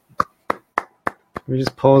agent. Let me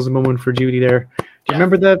just pause a moment for Judy there. Do you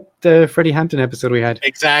remember the Freddie Hampton episode we had?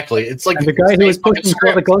 Exactly. It's like, and the guy who was pushing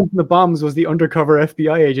for the guns and the bombs was the undercover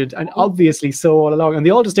FBI agent, and obviously so all along. And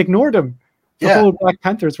they all just ignored him. The whole Black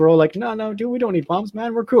Panthers were all like, no, dude, we don't need bombs,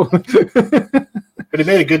 man. We're cool. But he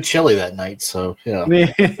made a good chili that night, so yeah.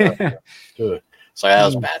 So that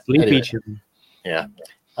was bad. Anyway. Yeah.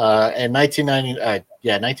 In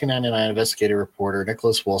 1999, investigative reporter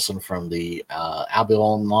Nicholas Wilson from the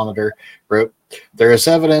Albion Monitor wrote, "There is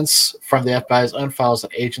evidence from the FBI's own files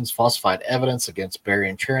that agents falsified evidence against Bari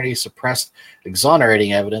and Trinity, suppressed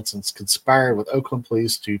exonerating evidence, and conspired with Oakland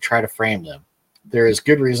police to try to frame them. There is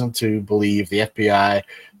good reason to believe the FBI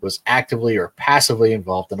was actively or passively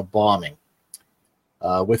involved in a bombing.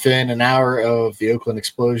 Within an hour of the Oakland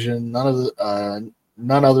explosion,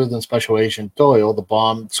 none other than Special Agent Doyle, the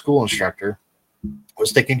bomb school instructor,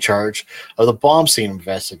 was taking charge of the bomb scene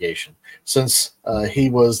investigation. Since he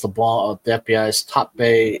was the FBI's top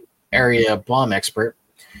Bay Area bomb expert,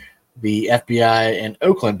 the FBI and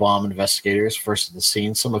Oakland bomb investigators first at the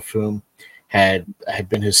scene, some of whom had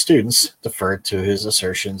been his students, deferred to his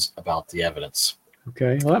assertions about the evidence."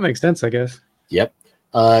 Okay, well, that makes sense, I guess. Yep.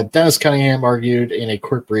 Dennis Cunningham argued in a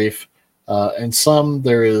court brief, in sum,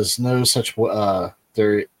 there was no such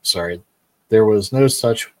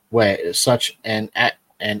an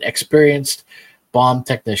experienced bomb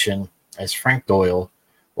technician as Frank Doyle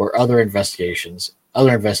or other investigators,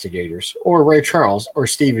 or Ray Charles or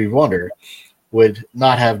Stevie Wonder would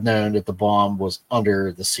not have known that the bomb was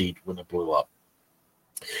under the seat when it blew up.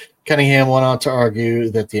 Cunningham went on to argue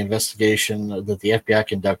that the investigation that the FBI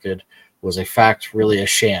conducted was in fact really a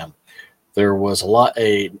sham. There was not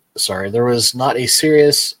a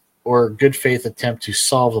serious or good faith attempt to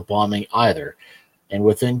solve the bombing either. And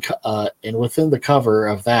within the cover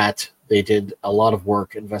of that, they did a lot of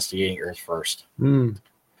work investigating Earth First. No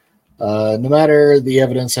matter the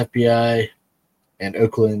evidence, FBI and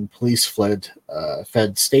Oakland police fed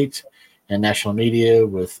state and national media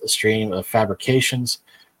with a stream of fabrications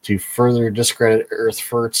to further discredit Earth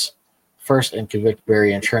First and convict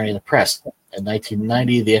Bari and Trinity in the press. In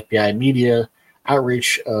 1990, the FBI media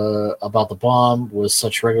outreach about the bomb was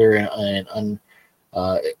such regular and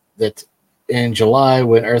that in July,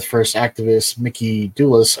 when Earth First activist Mickey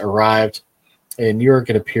Doulis arrived in New York,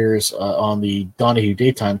 it appears on the Donahue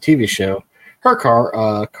daytime TV show. Her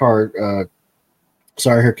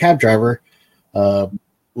cab driver,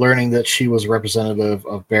 learning that she was a representative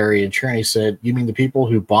of Bari and Trinity, said, "You mean the people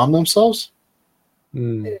who bombed themselves?"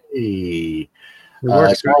 Hey.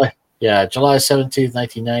 July 17th,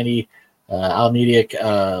 1990,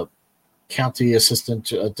 Alameda County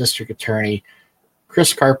Assistant District Attorney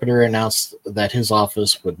Chris Carpenter announced that his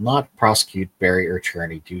office would not prosecute Bari or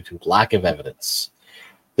Trinity due to lack of evidence.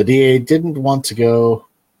 The DA didn't want to go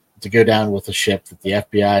down with the ship that the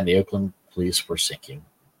FBI and the Oakland police were sinking,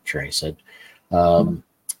 Trinity said.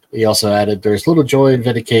 He also added, "There's little joy in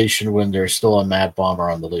vindication when there's still a mad bomber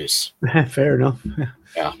on the loose." Fair enough.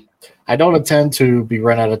 Yeah. "I don't intend to be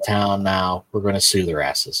run out of town now. We're going to sue their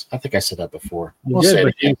asses." I think I said that before.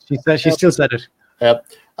 She still said it. Yep.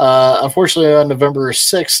 Unfortunately, on November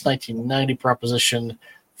 6, 1990, Proposition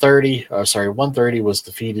 130 was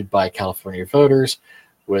defeated by California voters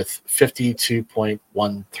with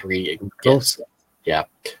 52.13 against. Yeah.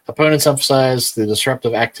 Opponents emphasized the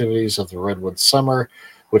disruptive activities of the Redwood Summer,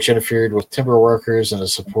 which interfered with timber workers and the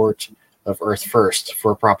support of Earth First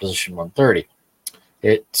for Proposition 130.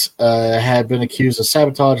 It had been accused of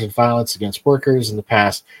sabotage and violence against workers in the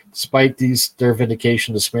past. Despite their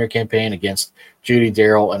vindication, the smear campaign against Judi,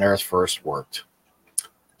 Daryl, and Earth First worked.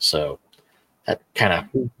 So that kind of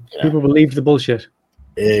people believed the bullshit.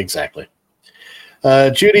 Exactly.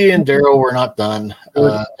 Judi and Daryl were not done.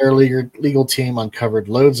 Their legal team uncovered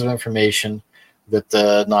loads of information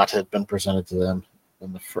that not had been presented to them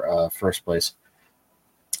in the first place.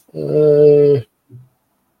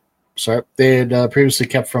 Sorry, they had previously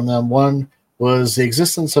kept from them. One was the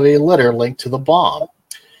existence of a letter linked to the bomb.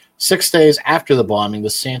 6 days after the bombing, the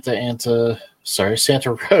Santa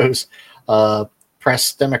Rose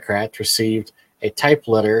Press Democrat received a typed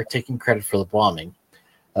letter taking credit for the bombing.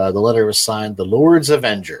 The letter was signed the Lord's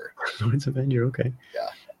Avenger. Lord's Avenger, okay.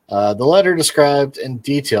 Yeah. The letter described in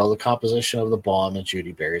detail the composition of the bomb in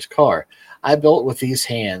Judi Bari's car. I built with these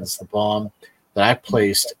hands the bomb that I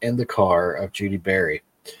placed in the car of Judi Bari.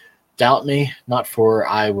 Doubt me, not for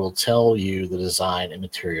I will tell you the design and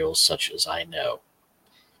materials such as I know.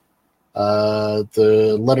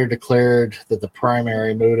 The letter declared that the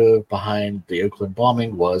primary motive behind the Oakland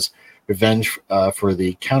bombing was revenge for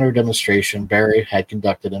the counter-demonstration Bari had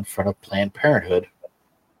conducted in front of Planned Parenthood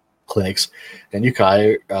clinics in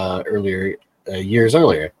Ukiah years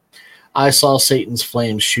earlier. I saw Satan's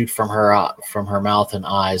flames shoot from her mouth and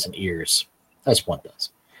eyes and ears, as one does.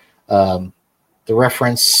 The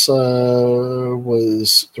reference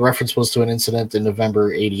was to an incident in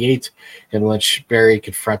November '88 in which Bari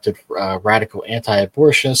confronted radical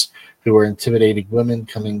anti-abortionists who were intimidating women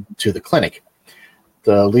coming to the clinic.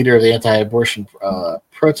 The leader of the anti-abortion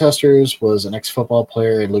protesters was an ex-football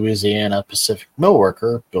player and Louisiana Pacific mill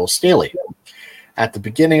worker, Bill Staley. At the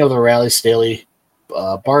beginning of the rally, Staley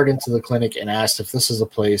barred into the clinic and asked if this is a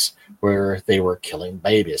place where they were killing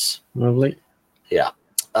babies. Lovely. Yeah.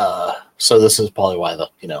 So this is probably why the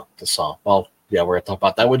song. Well, yeah, we're gonna talk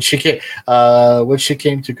about that. When she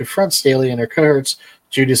came to confront Staley and her cohorts,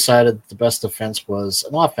 Judi decided that the best defense was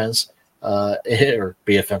an offense, or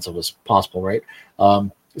be offensive as possible, right?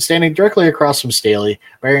 Standing directly across from Staley,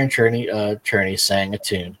 Bari and Cherney sang a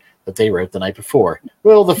tune that they wrote the night before.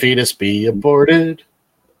 Will the fetus be aborted?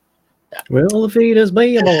 Yeah. Will the fetus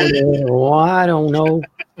be aborted? Oh, I don't know.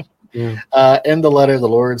 Yeah. In the letter, the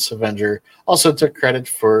Lord's Avenger also took credit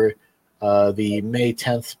for the May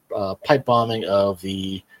 10th pipe bombing of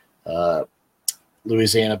the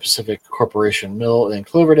Louisiana Pacific Corporation mill in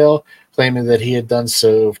Cloverdale, claiming that he had done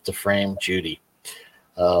so to frame Judi.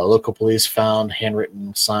 Local police found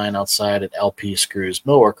handwritten sign outside at LP Screw's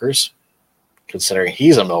Millworkers, considering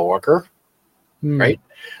he's a millworker, right?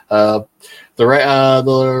 The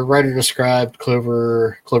writer described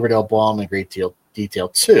Cloverdale bomb in great detail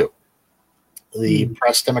too. The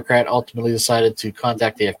Press Democrat ultimately decided to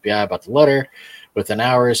contact the FBI about the letter. Within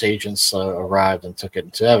hours, agents arrived and took it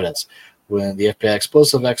into evidence. When the FBI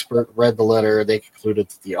explosive expert read the letter, they concluded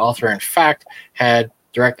that the author, in fact, had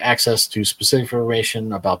direct access to specific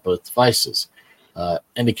information about both devices,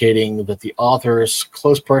 indicating that the author's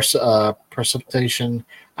close participation,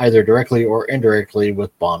 either directly or indirectly,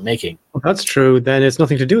 with bomb making. Well, that's true. Then it's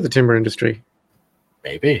nothing to do with the timber industry.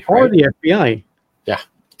 Maybe. Or right? the FBI. Yeah.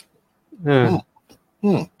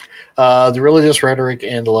 The religious rhetoric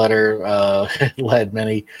in the letter led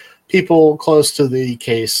many people close to the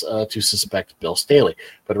case to suspect Bill Staley,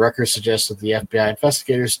 but records suggest that the FBI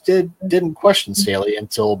investigators didn't question Staley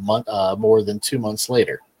until more than 2 months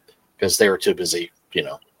later, because they were too busy,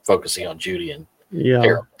 focusing on Judi and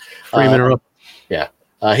Daryl. Freeman her up. Yeah.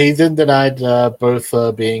 He then denied both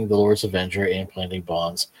being the Lord's Avenger and planting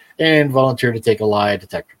bombs, and volunteered to take a lie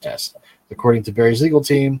detector test. According to Bari's legal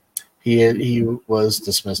team, he was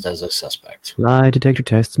dismissed as a suspect. Lie detector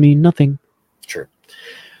tests mean nothing. Sure.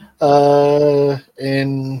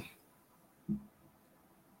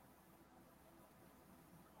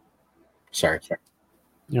 Sorry.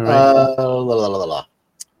 All right.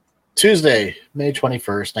 Tuesday, May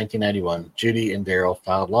 21st, 1991, Judi and Daryl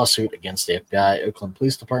filed lawsuit against the FBI Oakland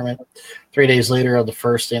Police Department. 3 days later, on the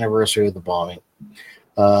first anniversary of the bombing,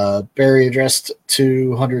 Bari addressed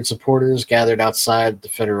 200 supporters gathered outside the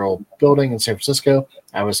federal building in San Francisco.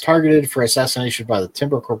 I was targeted for assassination by the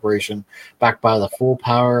Timber Corporation, backed by the full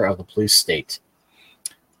power of the police state.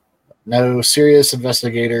 No serious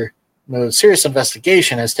investigation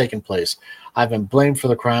has taken place. I've been blamed for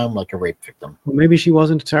the crime like a rape victim. Well, maybe she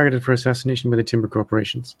wasn't targeted for assassination by the timber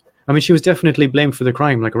corporations. I mean, she was definitely blamed for the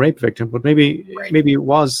crime like a rape victim, but maybe it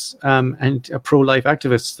was and a pro-life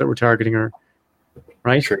activists that were targeting her.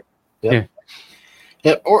 Right? True. Yep.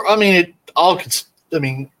 Yeah. Or I mean, it all could. I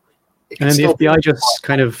mean, and the FBI just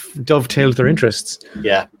kind of dovetailed their interests.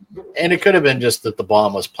 Yeah. And it could have been just that the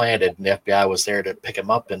bomb was planted and the FBI was there to pick him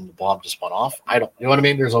up and the bomb just went off. I don't, you know what I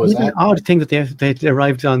mean? There's always It's an that. odd thing that they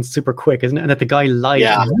arrived on super quick, isn't it? And that the guy lied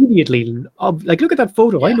Yeah. immediately. Like, look at that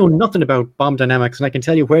photo. I Yeah. know nothing about bomb dynamics, and I can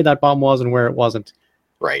tell you where that bomb was and where it wasn't.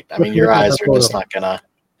 Right. I Look mean, your at eyes that are just photo. not gonna.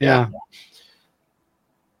 Yeah.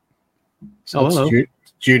 So it's hello.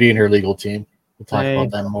 Judy and her legal team. We'll talk Hey.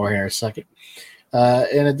 about them more here in a second.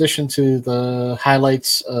 In addition to the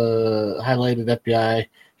highlights, highlighted FBI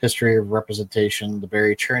history of representation, the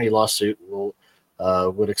Bari Judi lawsuit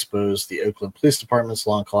would expose the Oakland Police Department's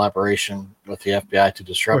long collaboration with the FBI to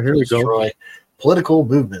disrupt here and we go. destroy political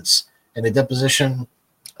movements. In a deposition,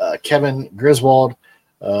 Kevin Griswold,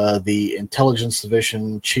 the intelligence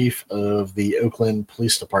division chief of the Oakland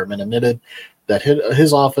Police Department, admitted that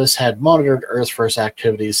his office had monitored Earth First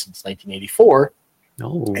activities since 1984,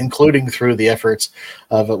 including through the efforts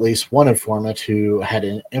of at least one informant who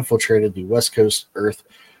had infiltrated the West Coast Earth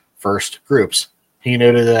First groups. He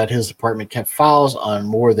noted that his department kept files on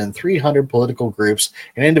more than 300 political groups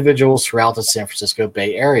and individuals throughout the San Francisco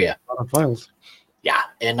Bay Area. A lot of files. Yeah.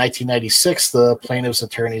 In 1996, the plaintiff's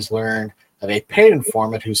attorneys learned of a paid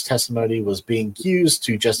informant whose testimony was being used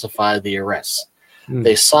to justify the arrests.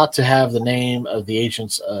 They sought to have the name of the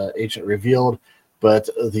agent revealed, but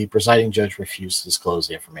the presiding judge refused to disclose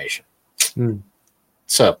the information.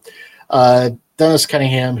 So, Dennis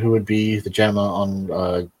Cunningham, who would be the gentleman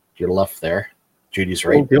on your left there, Judy's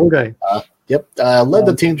right. The old guy. Led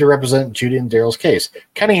the team to represent Judy and Daryl's case.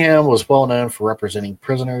 Cunningham was well known for representing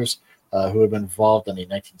prisoners who had been involved in the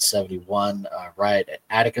 1971 riot at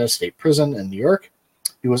Attica State Prison in New York.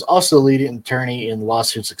 He was also the leading attorney in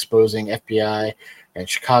lawsuits exposing FBI and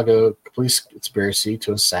Chicago police conspiracy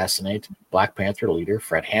to assassinate Black Panther leader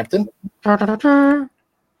Fred Hampton. Cunningham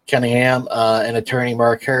and attorney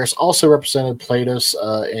Mark Harris also represented plaintiffs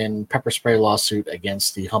in pepper spray lawsuit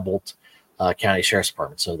against the Humboldt County Sheriff's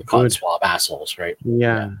Department. So the cotton swab assholes, right?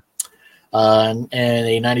 Yeah. In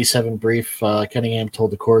a 97 brief, Cunningham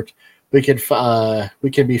told the court, we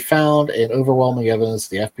can be found in overwhelming evidence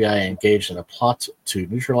the FBI engaged in a plot to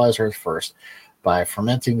neutralize Earth First by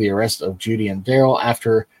fomenting the arrest of Judy and Daryl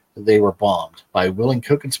after they were bombed by willing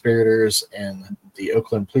co-conspirators in the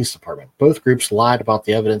Oakland Police Department. Both groups lied about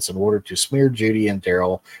the evidence in order to smear Judy and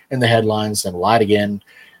Daryl in the headlines, and lied again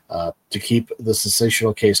to keep the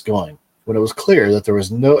sensational case going, when it was clear that there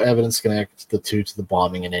was no evidence connecting the two to the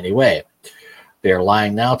bombing in any way. They are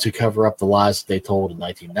lying now to cover up the lies that they told in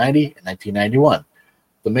 1990 and 1991.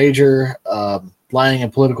 The major lying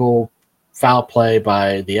and political foul play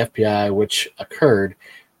by the FBI, which occurred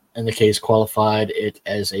in the case, qualified it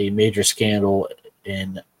as a major scandal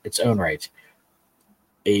in its own right.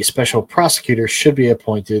 A special prosecutor should be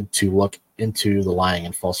appointed to look into the lying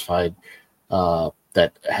and falsified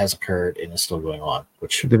that has occurred and is still going on.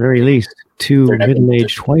 Which, at the very least, two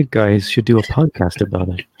middle-aged white guys should do a podcast about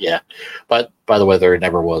it. Yeah, but by the way, there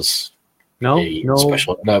never was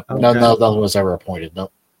special. Nothing was ever appointed.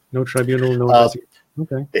 No tribunal. No.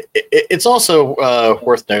 Okay. It's also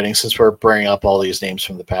worth noting, since we're bringing up all these names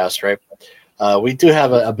from the past, right? We do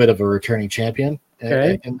have a bit of a returning champion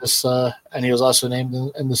in this, and he was also named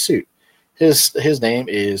in the suit. His name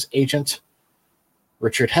is Agent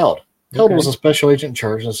Richard Held. Held was a special agent in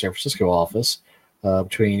charge in the San Francisco office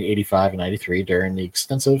between 85 and 93 during the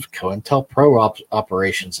extensive COINTELPRO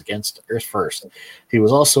operations against Earth First. He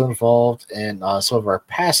was also involved in some of our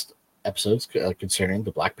past episodes concerning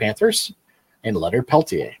the Black Panthers and Leonard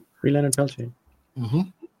Peltier. Free Leonard Peltier.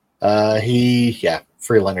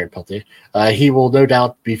 Free Leonard Peltier. He will no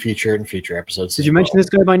doubt be featured in future episodes. Did you mention this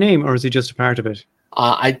guy by name, or is he just a part of it?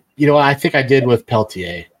 I think I did with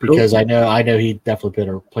Peltier, because I know he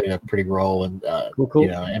definitely played a pretty role in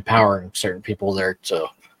empowering certain people there to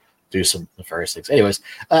do some nefarious things. Anyways,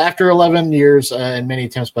 after 11 years and many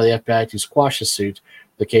attempts by the FBI to squash the suit,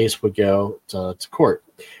 the case would go to court.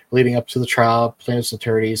 Leading up to the trial, plaintiffs'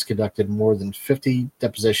 attorneys conducted more than 50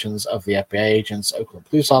 depositions of the FBI agents, Oakland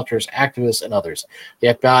police officers, activists, and others. The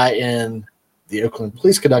FBI and the Oakland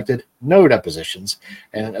police conducted no depositions,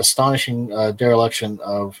 and an astonishing dereliction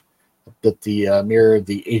of that mirrored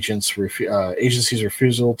the agency's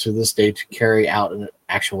refusal to this day to carry out an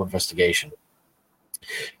actual investigation.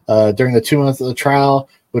 During the 2 months of the trial,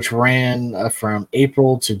 which ran from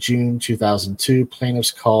April to June 2002,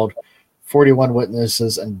 plaintiffs called 41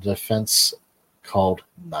 witnesses and the defense called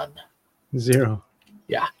none. 0.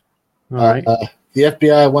 Yeah. All right. The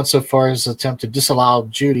FBI went so far as to attempt to disallow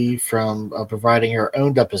Judy from providing her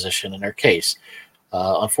own deposition in her case.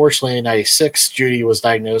 Unfortunately, in 96, Judy was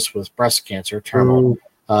diagnosed with breast cancer, terminal,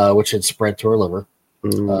 which had spread to her liver.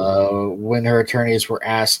 When her attorneys were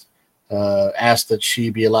asked asked that she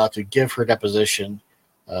be allowed to give her deposition.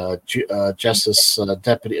 Justice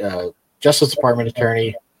Department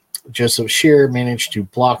Attorney Joseph Scheer managed to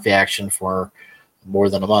block the action for more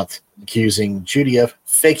than a month, accusing Judi of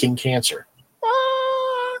faking cancer.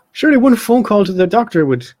 Surely one phone call to the doctor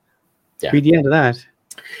would be the end of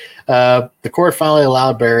that. The court finally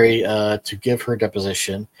allowed Bari to give her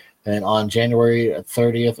deposition, and on January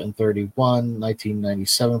 30th and 31,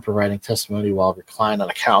 1997, providing testimony while reclined on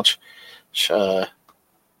a couch. There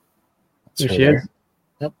she is.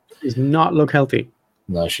 Yep. She does not look healthy.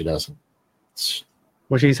 No, she doesn't.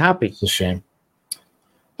 Well, she's happy. It's a shame.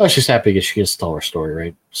 Oh, she's happy because she gets to tell her story,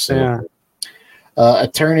 right? So, yeah.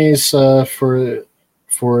 Attorneys for the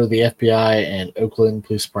FBI and Oakland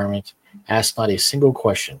Police Department asked not a single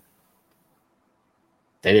question.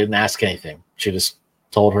 They didn't ask anything. She just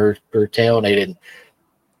told her tale, and they didn't.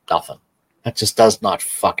 Nothing. That just does not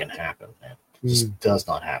fucking happen, man. It just does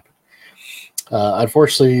not happen.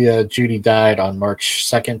 Unfortunately, Judi died on March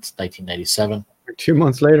 2nd, 1997. 2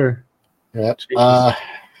 months later. Yep. She died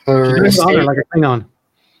with honor like a Klingon.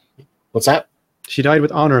 What's that? She died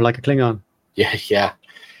with honor like a Klingon. Yeah. She had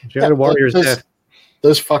a warrior's death.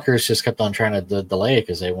 Those fuckers just kept on trying to delay it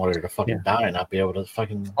because they wanted her to fucking die and not be able to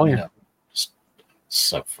fucking. Oh, yeah. Just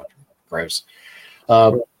so fucking gross.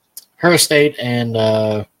 Her estate and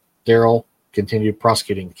Daryl continued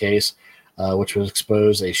prosecuting the case, which was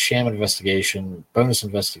expose a sham investigation, bonus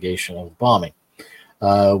investigation of the bombing,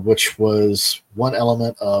 which was one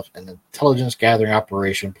element of an intelligence gathering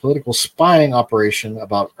operation, political spying operation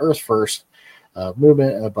about Earth First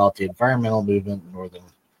movement and about the environmental movement in Northern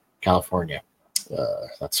California.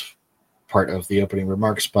 That's part of the opening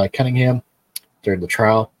remarks by Cunningham during the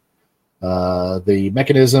trial. The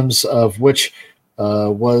mechanisms of which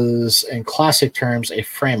was, in classic terms, a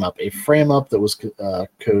frame-up that was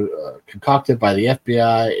concocted by the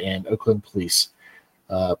FBI and Oakland police.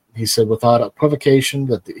 He said without equivocation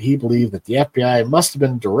that he believed that the FBI must have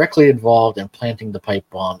been directly involved in planting the pipe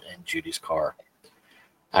bomb in Judi's car.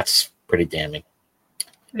 That's pretty damning.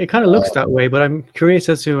 It kind of looks that way, but I'm curious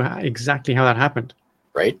as to exactly how that happened.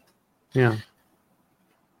 Right? Yeah.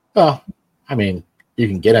 Well, I mean, you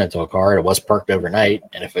can get into a car. It was parked overnight,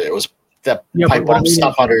 and if it was that pipe bomb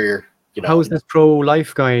stuff under your, how is this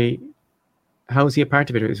pro-life guy? How is he a part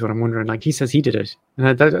of it? Is what I'm wondering. Like, he says he did it,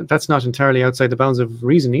 and that's not entirely outside the bounds of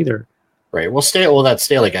reason either. Right. Well, that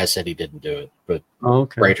Staley guy said he didn't do it, but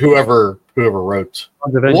okay. Right. Whoever wrote.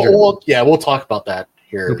 We'll talk about that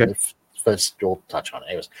here. Okay. But we'll touch on it.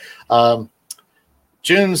 Anyways,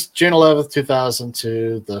 June 11th,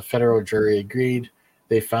 2002, the federal jury agreed.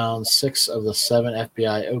 They found 6 of the 7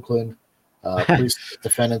 FBI Oakland police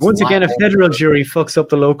defendants. Once again, a federal jury fucks up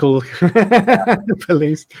the local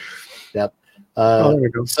police. Yep. There we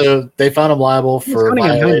go. So they found him liable for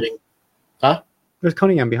violating. There's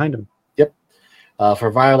Cunningham behind him. Yep.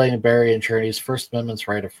 For violating Bari and Cherney's First Amendment's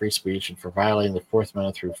right of free speech, and for violating the Fourth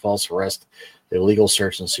Amendment through false arrest, illegal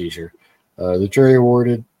search and seizure. The jury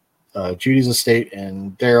awarded Judi's estate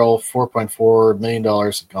and Daryl $4.4 million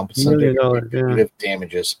in compensatory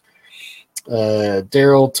damages.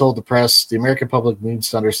 Daryl told the press, "The American public needs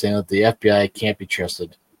to understand that the FBI can't be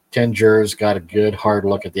trusted. 10 jurors got a good hard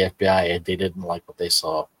look at the FBI, and they didn't like what they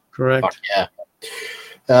saw." Correct. Fuck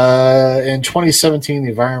yeah. In 2017, the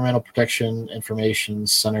Environmental Protection Information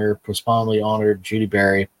Center posthumously honored Judi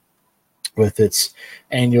Bari with its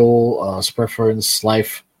annual Preference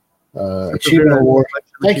Life Achievement Award.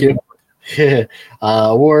 Thank you.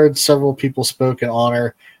 Award. Several people spoke in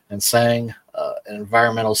honor and sang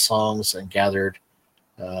environmental songs and gathered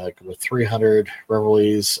with 300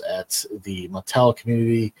 revelries at the Mattel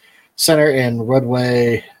Community Center in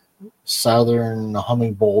Redway, Southern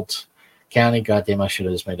Humboldt County. Goddamn, I should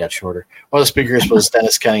have just made that shorter. One of the speakers was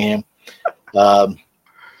Dennis Cunningham.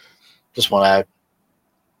 Just want to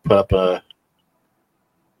put up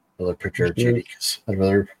another picture of Judi because I'd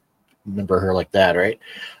rather remember her like that, right?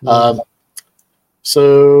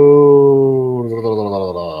 So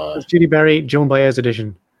it's Judi Bari, Joan Baez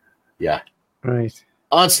edition. Yeah. Right.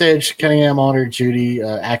 On stage, Cunningham honored Judi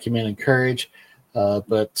acumen and courage,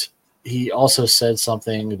 but he also said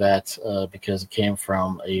something that because it came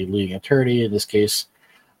from a leading attorney, in this case,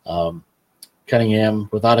 Cunningham,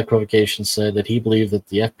 without equivocation, said that he believed that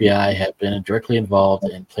the FBI had been directly involved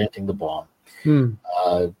in planting the bomb.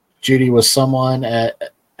 Judi was someone,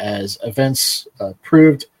 as events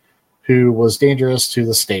proved, who was dangerous to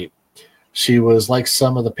the state. She was like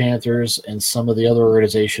some of the Panthers and some of the other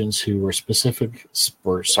organizations who were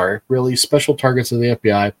really special targets of the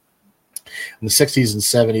FBI in the 60s and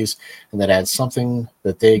 70s, and that had something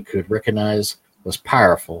that they could recognize was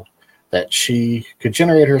powerful. that she could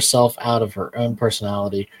generate herself out of her own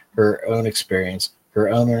personality, her own experience, her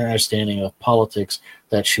own understanding of politics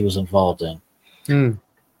that she was involved in. Mm.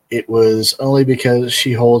 It was only because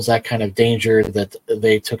she holds that kind of danger that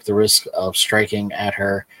they took the risk of striking at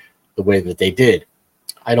her the way that they did.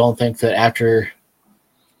 I don't think that after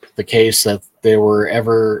the case that they were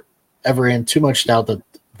ever in too much doubt that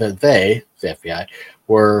they, the FBI,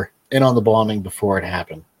 were in on the bombing before it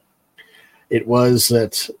happened. It was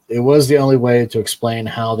the only way to explain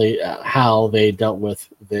how they dealt with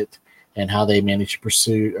it and how they managed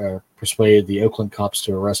to persuade the Oakland cops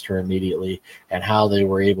to arrest her immediately, and how they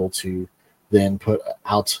were able to then put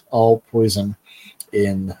out all poison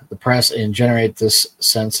in the press and generate this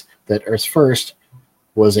sense that Earth First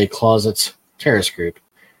was a closet terrorist group.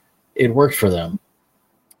 It worked for them.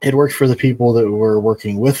 It worked for the people that were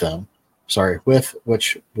working with them.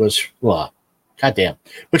 Which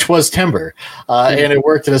was Timber. And it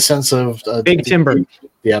worked in a sense of Big Timber.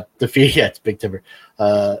 It's Big Timber.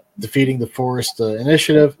 Defeating the Forest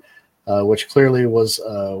Initiative, which clearly was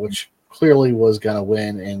going to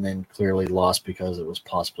win, and then clearly lost because it was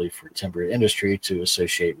possibly for timber industry to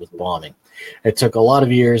associate with bombing. It took a lot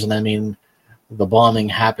of years, and I mean, the bombing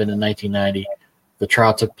happened in 1990. The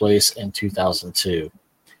trial took place in 2002.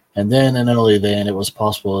 And then, and only then, it was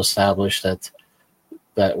possible to establish that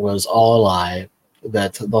was all a lie,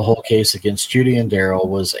 that the whole case against Judi and Daryl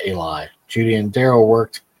was a lie. Judi and Daryl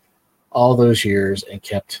worked all those years and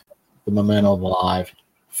kept the momentum alive,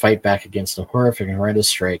 fight back against the horrific and horrendous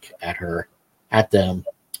strike at them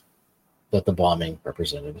that the bombing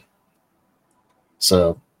represented.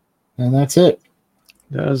 So, and that's it.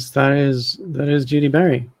 That is Judi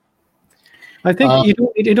Bari. I think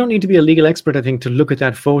you don't need to be a legal expert, I think, to look at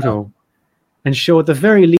that photo and show at the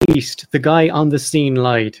very least the guy on the scene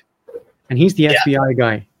lied. And he's the FBI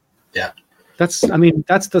guy. Yeah. That's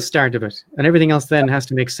the start of it. And everything else then has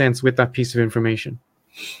to make sense with that piece of information.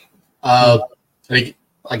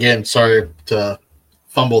 Again, sorry to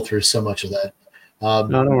fumble through so much of that. No,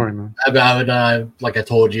 don't worry, man. Like I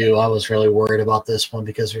told you, I was really worried about this one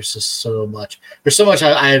because there's just so much. There's so much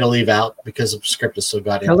I had to leave out because the script is so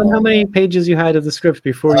goddamn Tell them long. how many pages you had of the script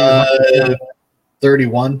before you...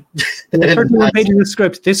 31. 31 pages of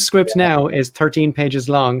script. This script now is 13 pages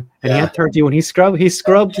long, and he had 31. He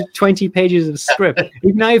scrubbed 20 pages of script.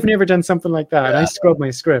 Even I've never done something like that. I scrub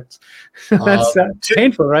my scripts. That's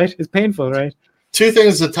painful, right? It's painful, right? Two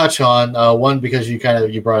things to touch on. One, because you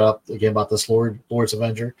brought up again about this Lord's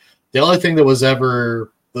Avenger. The only thing that was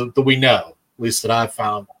ever that we know, at least that I've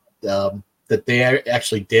found, that they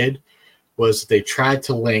actually did was they tried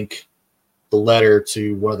to link the letter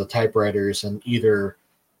to one of the typewriters, and either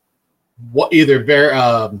Judi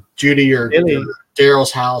or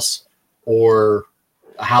Daryl's house, or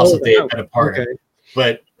a house that they had been a part of.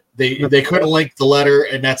 But they couldn't link the letter,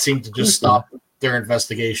 and that seemed to just stop their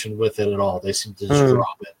investigation with it at all. They seemed to just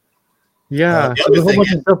drop it. Yeah, so there's a whole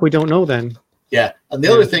bunch of stuff we don't know then. Yeah, and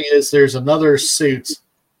the other thing is there's another suit.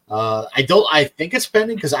 I think it's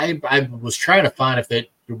pending because I was trying to find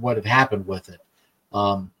what had happened with it.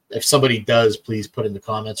 If somebody does, please put in the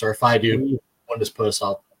comments, or if I do on this post,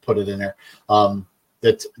 I'll put it in there.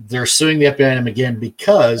 That they're suing the FBI and again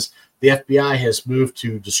because the FBI has moved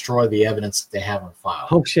to destroy the evidence that they have on file.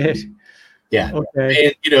 Oh shit! Yeah. Okay.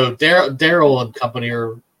 And Daryl and company,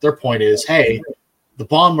 their point is, hey, the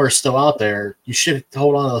bomber is still out there. You should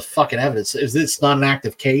hold on to the fucking evidence. If it's not an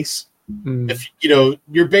active case, if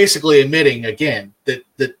you're basically admitting again that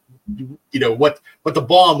what the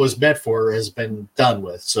bomb was meant for has been done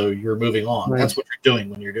with, so you're moving on. Right. That's what you're doing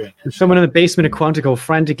when you're doing it. There's someone in the basement of Quantico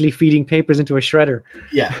frantically feeding papers into a shredder.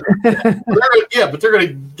 Yeah, but they're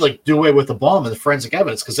going to do away with the bomb and the forensic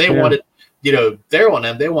evidence because they wanted, they're on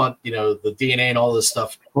them. They want the DNA and all this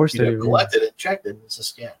stuff collected and checked. And it's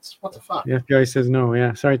just what the fuck. The FBI says no.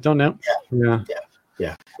 Yeah, sorry, don't know.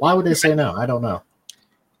 Yeah. Why would they say no? I don't know.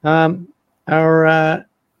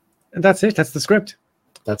 That's it. That's the script.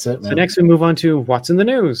 That's it, man. So next we move on to What's in the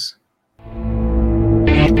News.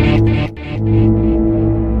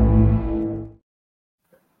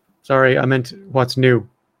 Sorry, I meant what's new,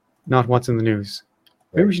 not what's in the news.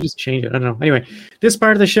 Maybe we should just change it. I don't know. Anyway, this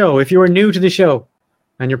part of the show, if you are new to the show,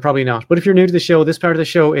 and you're probably not, but if you're new to the show, this part of the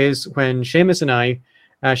show is when Seamus and I,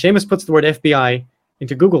 Seamus puts the word FBI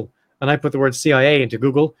into Google, and I put the word CIA into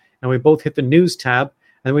Google, and we both hit the news tab,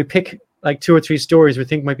 and we pick like 2 or 3 stories we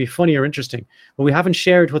think might be funny or interesting. But we haven't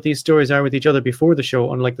shared what these stories are with each other before the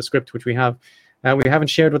show, unlike the script, which we have. We haven't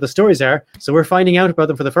shared what the stories are, so we're finding out about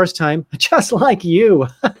them for the first time, just like you.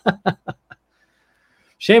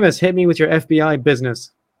 Seamus, hit me with your FBI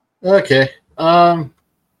business. Okay. So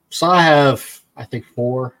I have, I think,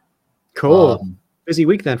 4 Cool. Um, Busy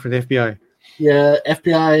week then for the FBI. Yeah,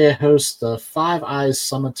 FBI hosts the Five Eyes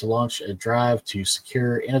Summit to launch a drive to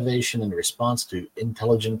secure innovation in response to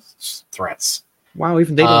intelligence threats. Wow,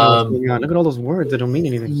 even they don't know what's going on. Look at all those words that don't mean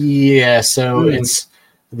anything. Yeah, so it's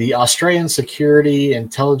the Australian Security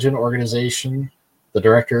Intelligence Organization, the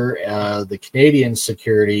director, the Canadian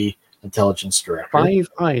Security Intelligence Director, Five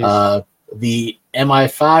Eyes, the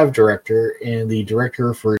MI5 director, and the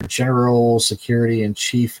director for General Security and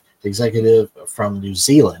Chief Executive from New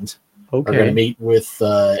Zealand are going to meet with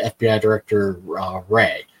FBI Director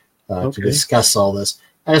Ray to discuss all this.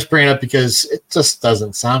 I just bring it up because it just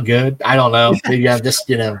doesn't sound good. I don't know. Maybe I'm just,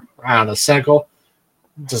 I don't know, cynical.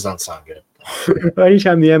 It just doesn't sound good.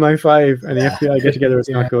 Anytime the MI5 and the FBI get together, it's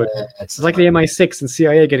not good. It's like the MI6 and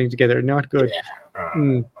CIA getting together. Not good.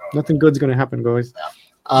 Nothing good's going to happen, guys.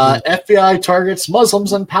 FBI targets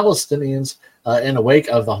Muslims and Palestinians in the wake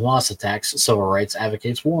of the Hamas attacks, civil rights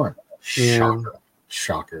advocates warn.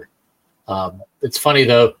 Shocker. It's funny,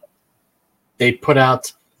 though. They put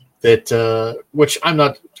out that, which I'm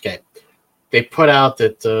not, okay. They put out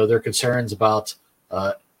that their concerns about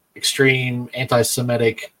extreme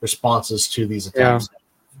anti-Semitic responses to these attacks. Yeah.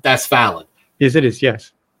 That's valid. Yes, it is,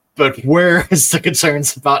 yes. But where is the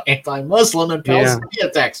concerns about anti-Muslim and Palestinian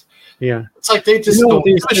attacks? Yeah. It's like they just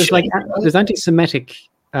there's anti-Semitic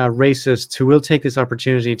racists who will take this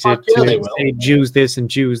opportunity to say Jews this and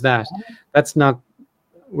Jews that. That's not,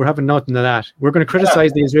 we're having nothing of that. We're going to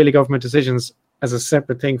criticize the Israeli government decisions as a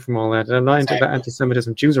separate thing from all that. And I'm not into that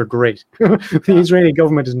anti-Semitism. Jews are great. The Israeli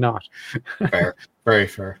government is not. Fair. Very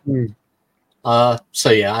fair. So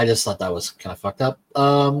yeah, I just thought that was kind of fucked up. I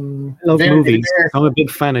love movies. I'm a big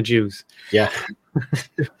fan of Jews. Yeah.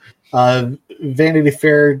 Vanity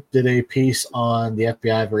Fair did a piece on the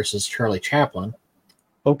FBI versus Charlie Chaplin.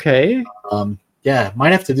 Okay. Yeah,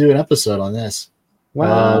 might have to do an episode on this.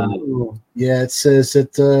 Wow. Yeah, it says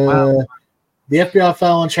that the FBI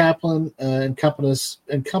file on Chaplin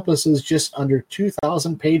encompasses just under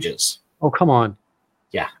 2,000 pages. Oh, come on.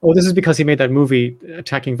 Yeah. Oh, this is because he made that movie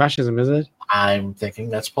attacking fascism, is it? I'm thinking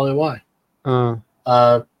that's probably why.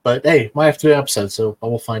 But hey, might have to do an episode, so I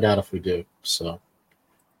will find out if we do. So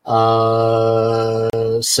so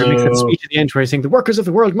makes that speech at the end where he's saying the workers of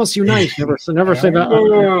the world must unite. Never say that.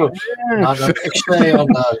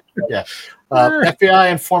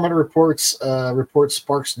 FBI informant reports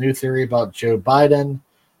sparks new theory about Joe Biden.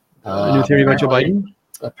 New theory about Joe Biden?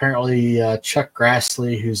 Apparently, Chuck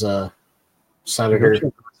Grassley, who's a senator,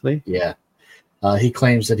 he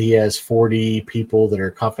claims that he has 40 people that are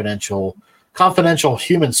confidential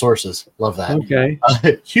human sources. Love that. Okay.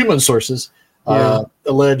 Human sources.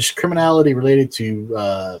 Alleged criminality related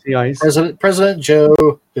to President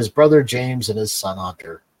Joe, his brother James, and his son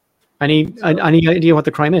Hunter. Any idea what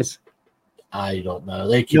the crime is? I don't know.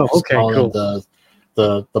 They keep calling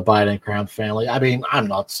the Biden crime family. I mean,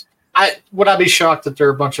 would I be shocked that they're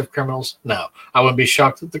a bunch of criminals? No. I wouldn't be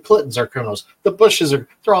shocked that the Clintons are criminals. The Bushes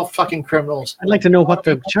they're all fucking criminals. I'd like to know what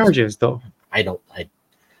the charge is, though. I don't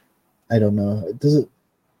know. It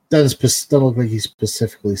doesn't look like he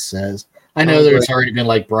specifically says. I know there's already been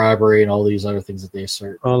like bribery and all these other things that they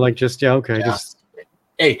assert. Oh, like just hey,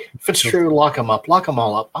 if it's true, lock them up. Lock them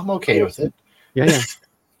all up. I'm okay with it. Yeah.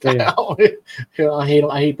 I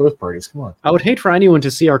hate both parties. Come on. I would hate for anyone to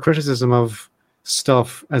see our criticism of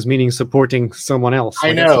stuff as meaning supporting someone else.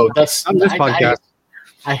 I know that's on this podcast.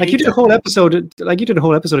 You did a whole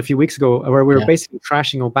episode a few weeks ago where we were basically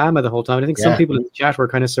trashing Obama the whole time. I think some people in the chat were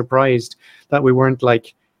kind of surprised that we weren't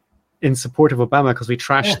like in support of Obama because we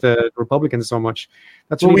trashed the Republicans so much.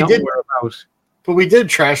 That's really not what we're about. But we did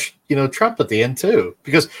trash, Trump at the end too,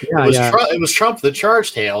 because it was Trump that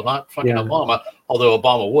charged Hale, not fucking Obama. Although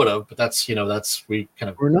Obama would have, but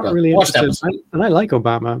we're not really interested. And I like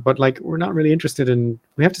Obama, but like we're not really interested in.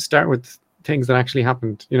 We have to start with things that actually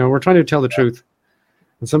happened. We're trying to tell the truth,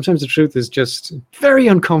 and sometimes the truth is just very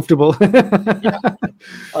uncomfortable.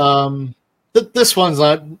 This one's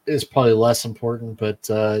is probably less important, but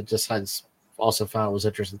I also found it was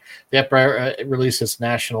interesting. The FBI released its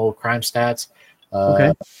national crime stats.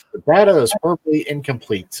 The data is horribly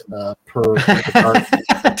incomplete per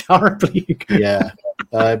horribly.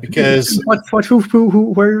 Because which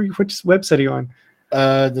website are you on?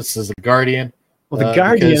 This is the Guardian. Well, the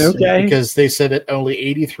Guardian, because they said that only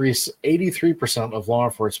 83% of law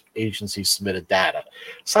enforcement agencies submitted data.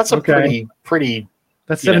 So that's a pretty.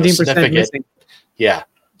 That's 17% missing. Yeah,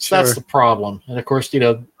 so that's the problem. And of course,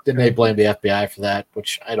 then they blame the FBI for that,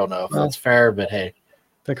 which I don't know if that's fair, but hey,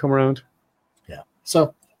 they come around. Yeah.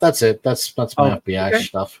 So that's it. That's my FBI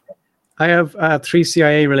stuff. I have 3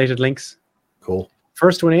 CIA related links. Cool.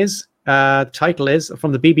 First one is title is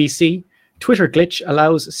from the BBC: Twitter glitch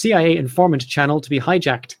allows CIA informant channel to be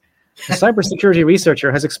hijacked. A cybersecurity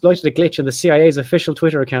researcher has exploited a glitch in the CIA's official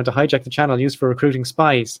Twitter account to hijack the channel used for recruiting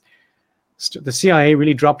spies. The CIA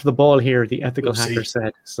really dropped the ball here, the ethical hacker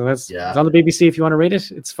said. So it's on the BBC if you want to read it.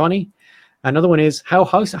 It's funny. Another one is how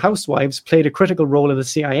housewives played a critical role in the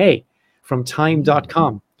CIA from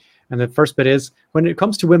time.com. And the first bit is, when it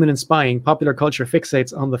comes to women in spying, popular culture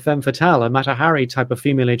fixates on the femme fatale, a Mata Hari type of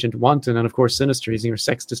female agent, wanton and, of course, sinister, using her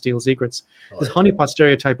sex to steal secrets. This honeypot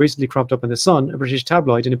stereotype recently cropped up in The Sun, a British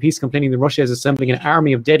tabloid, in a piece complaining that Russia is assembling an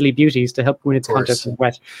army of deadly beauties to help win its contest in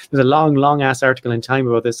wet. There's a long, long-ass article in Time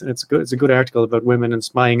about this, and it's a good article about women and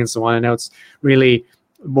spying and so on, and now it's really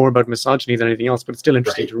more about misogyny than anything else, but it's still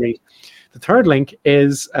interesting to read. The third link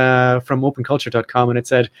is from openculture.com, and it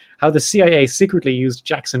said how the CIA secretly used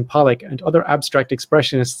Jackson Pollock and other abstract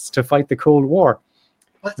expressionists to fight the Cold War.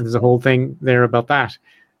 And there's a whole thing there about that.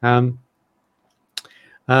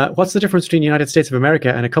 What's the difference between the United States of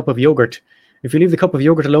America and a cup of yogurt? If you leave the cup of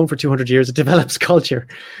yogurt alone for 200 years, it develops culture.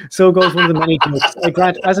 So goes one of the many jokes. I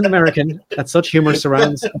grant, as an American, that such humor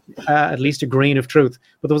surrounds at least a grain of truth.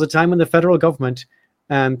 But there was a time when the federal government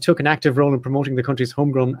took an active role in promoting the country's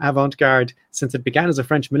homegrown avant-garde, since it began as a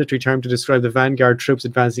French military term to describe the vanguard troops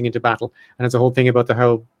advancing into battle. And it's a whole thing about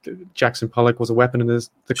how Jackson Pollock was a weapon in the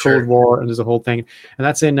Cold War, and there's a whole thing. And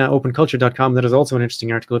that's in openculture.com. That is also an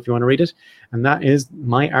interesting article if you want to read it. And that is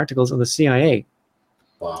my articles on the CIA.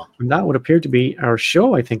 Wow. And that would appear to be our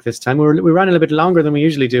show, I think, this time. We ran a little bit longer than we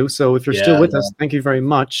usually do. So if you're still with us, thank you very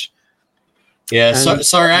much. Yeah,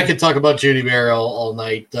 sorry, I could talk about Judi Bari all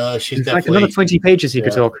night. She's definitely like another 20 pages you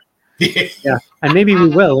could talk. Yeah, and maybe we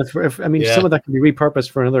will. If some of that can be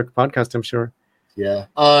repurposed for another podcast, I'm sure. Yeah.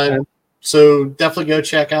 So definitely go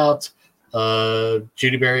check out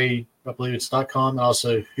Judi Bari, I believe it's .com, and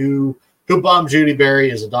also Who Bombed Judi Bari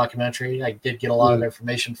is a documentary. I did get a lot of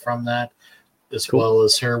information from that, as well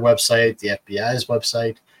as her website, the FBI's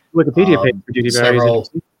website. Wikipedia page for Judi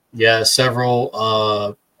Bari.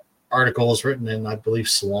 Several articles written in, I believe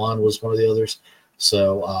Salon was one of the others.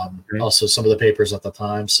 So also some of the papers at the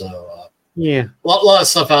time. So a lot of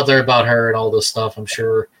stuff out there about her and all this stuff, I'm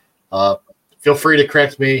sure. Feel free to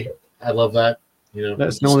correct me. I love that. Let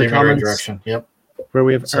us know in the comments direction. Yep. Where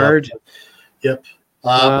we have erred. Yep.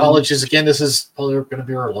 Apologies again. This is probably going to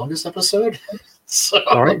be our longest episode. So,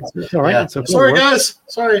 all right. It's all right. Yeah. Sorry, guys.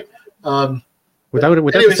 Sorry. Without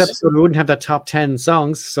this episode, we wouldn't have that top 10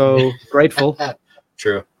 songs. So grateful.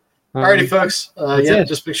 True. Alrighty, folks.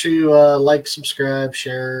 Just make sure you like, subscribe,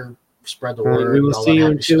 share, spread the word. We will see you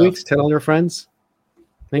in 2 weeks. Tell all your friends.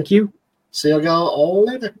 Thank you. See you all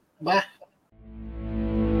later. Bye.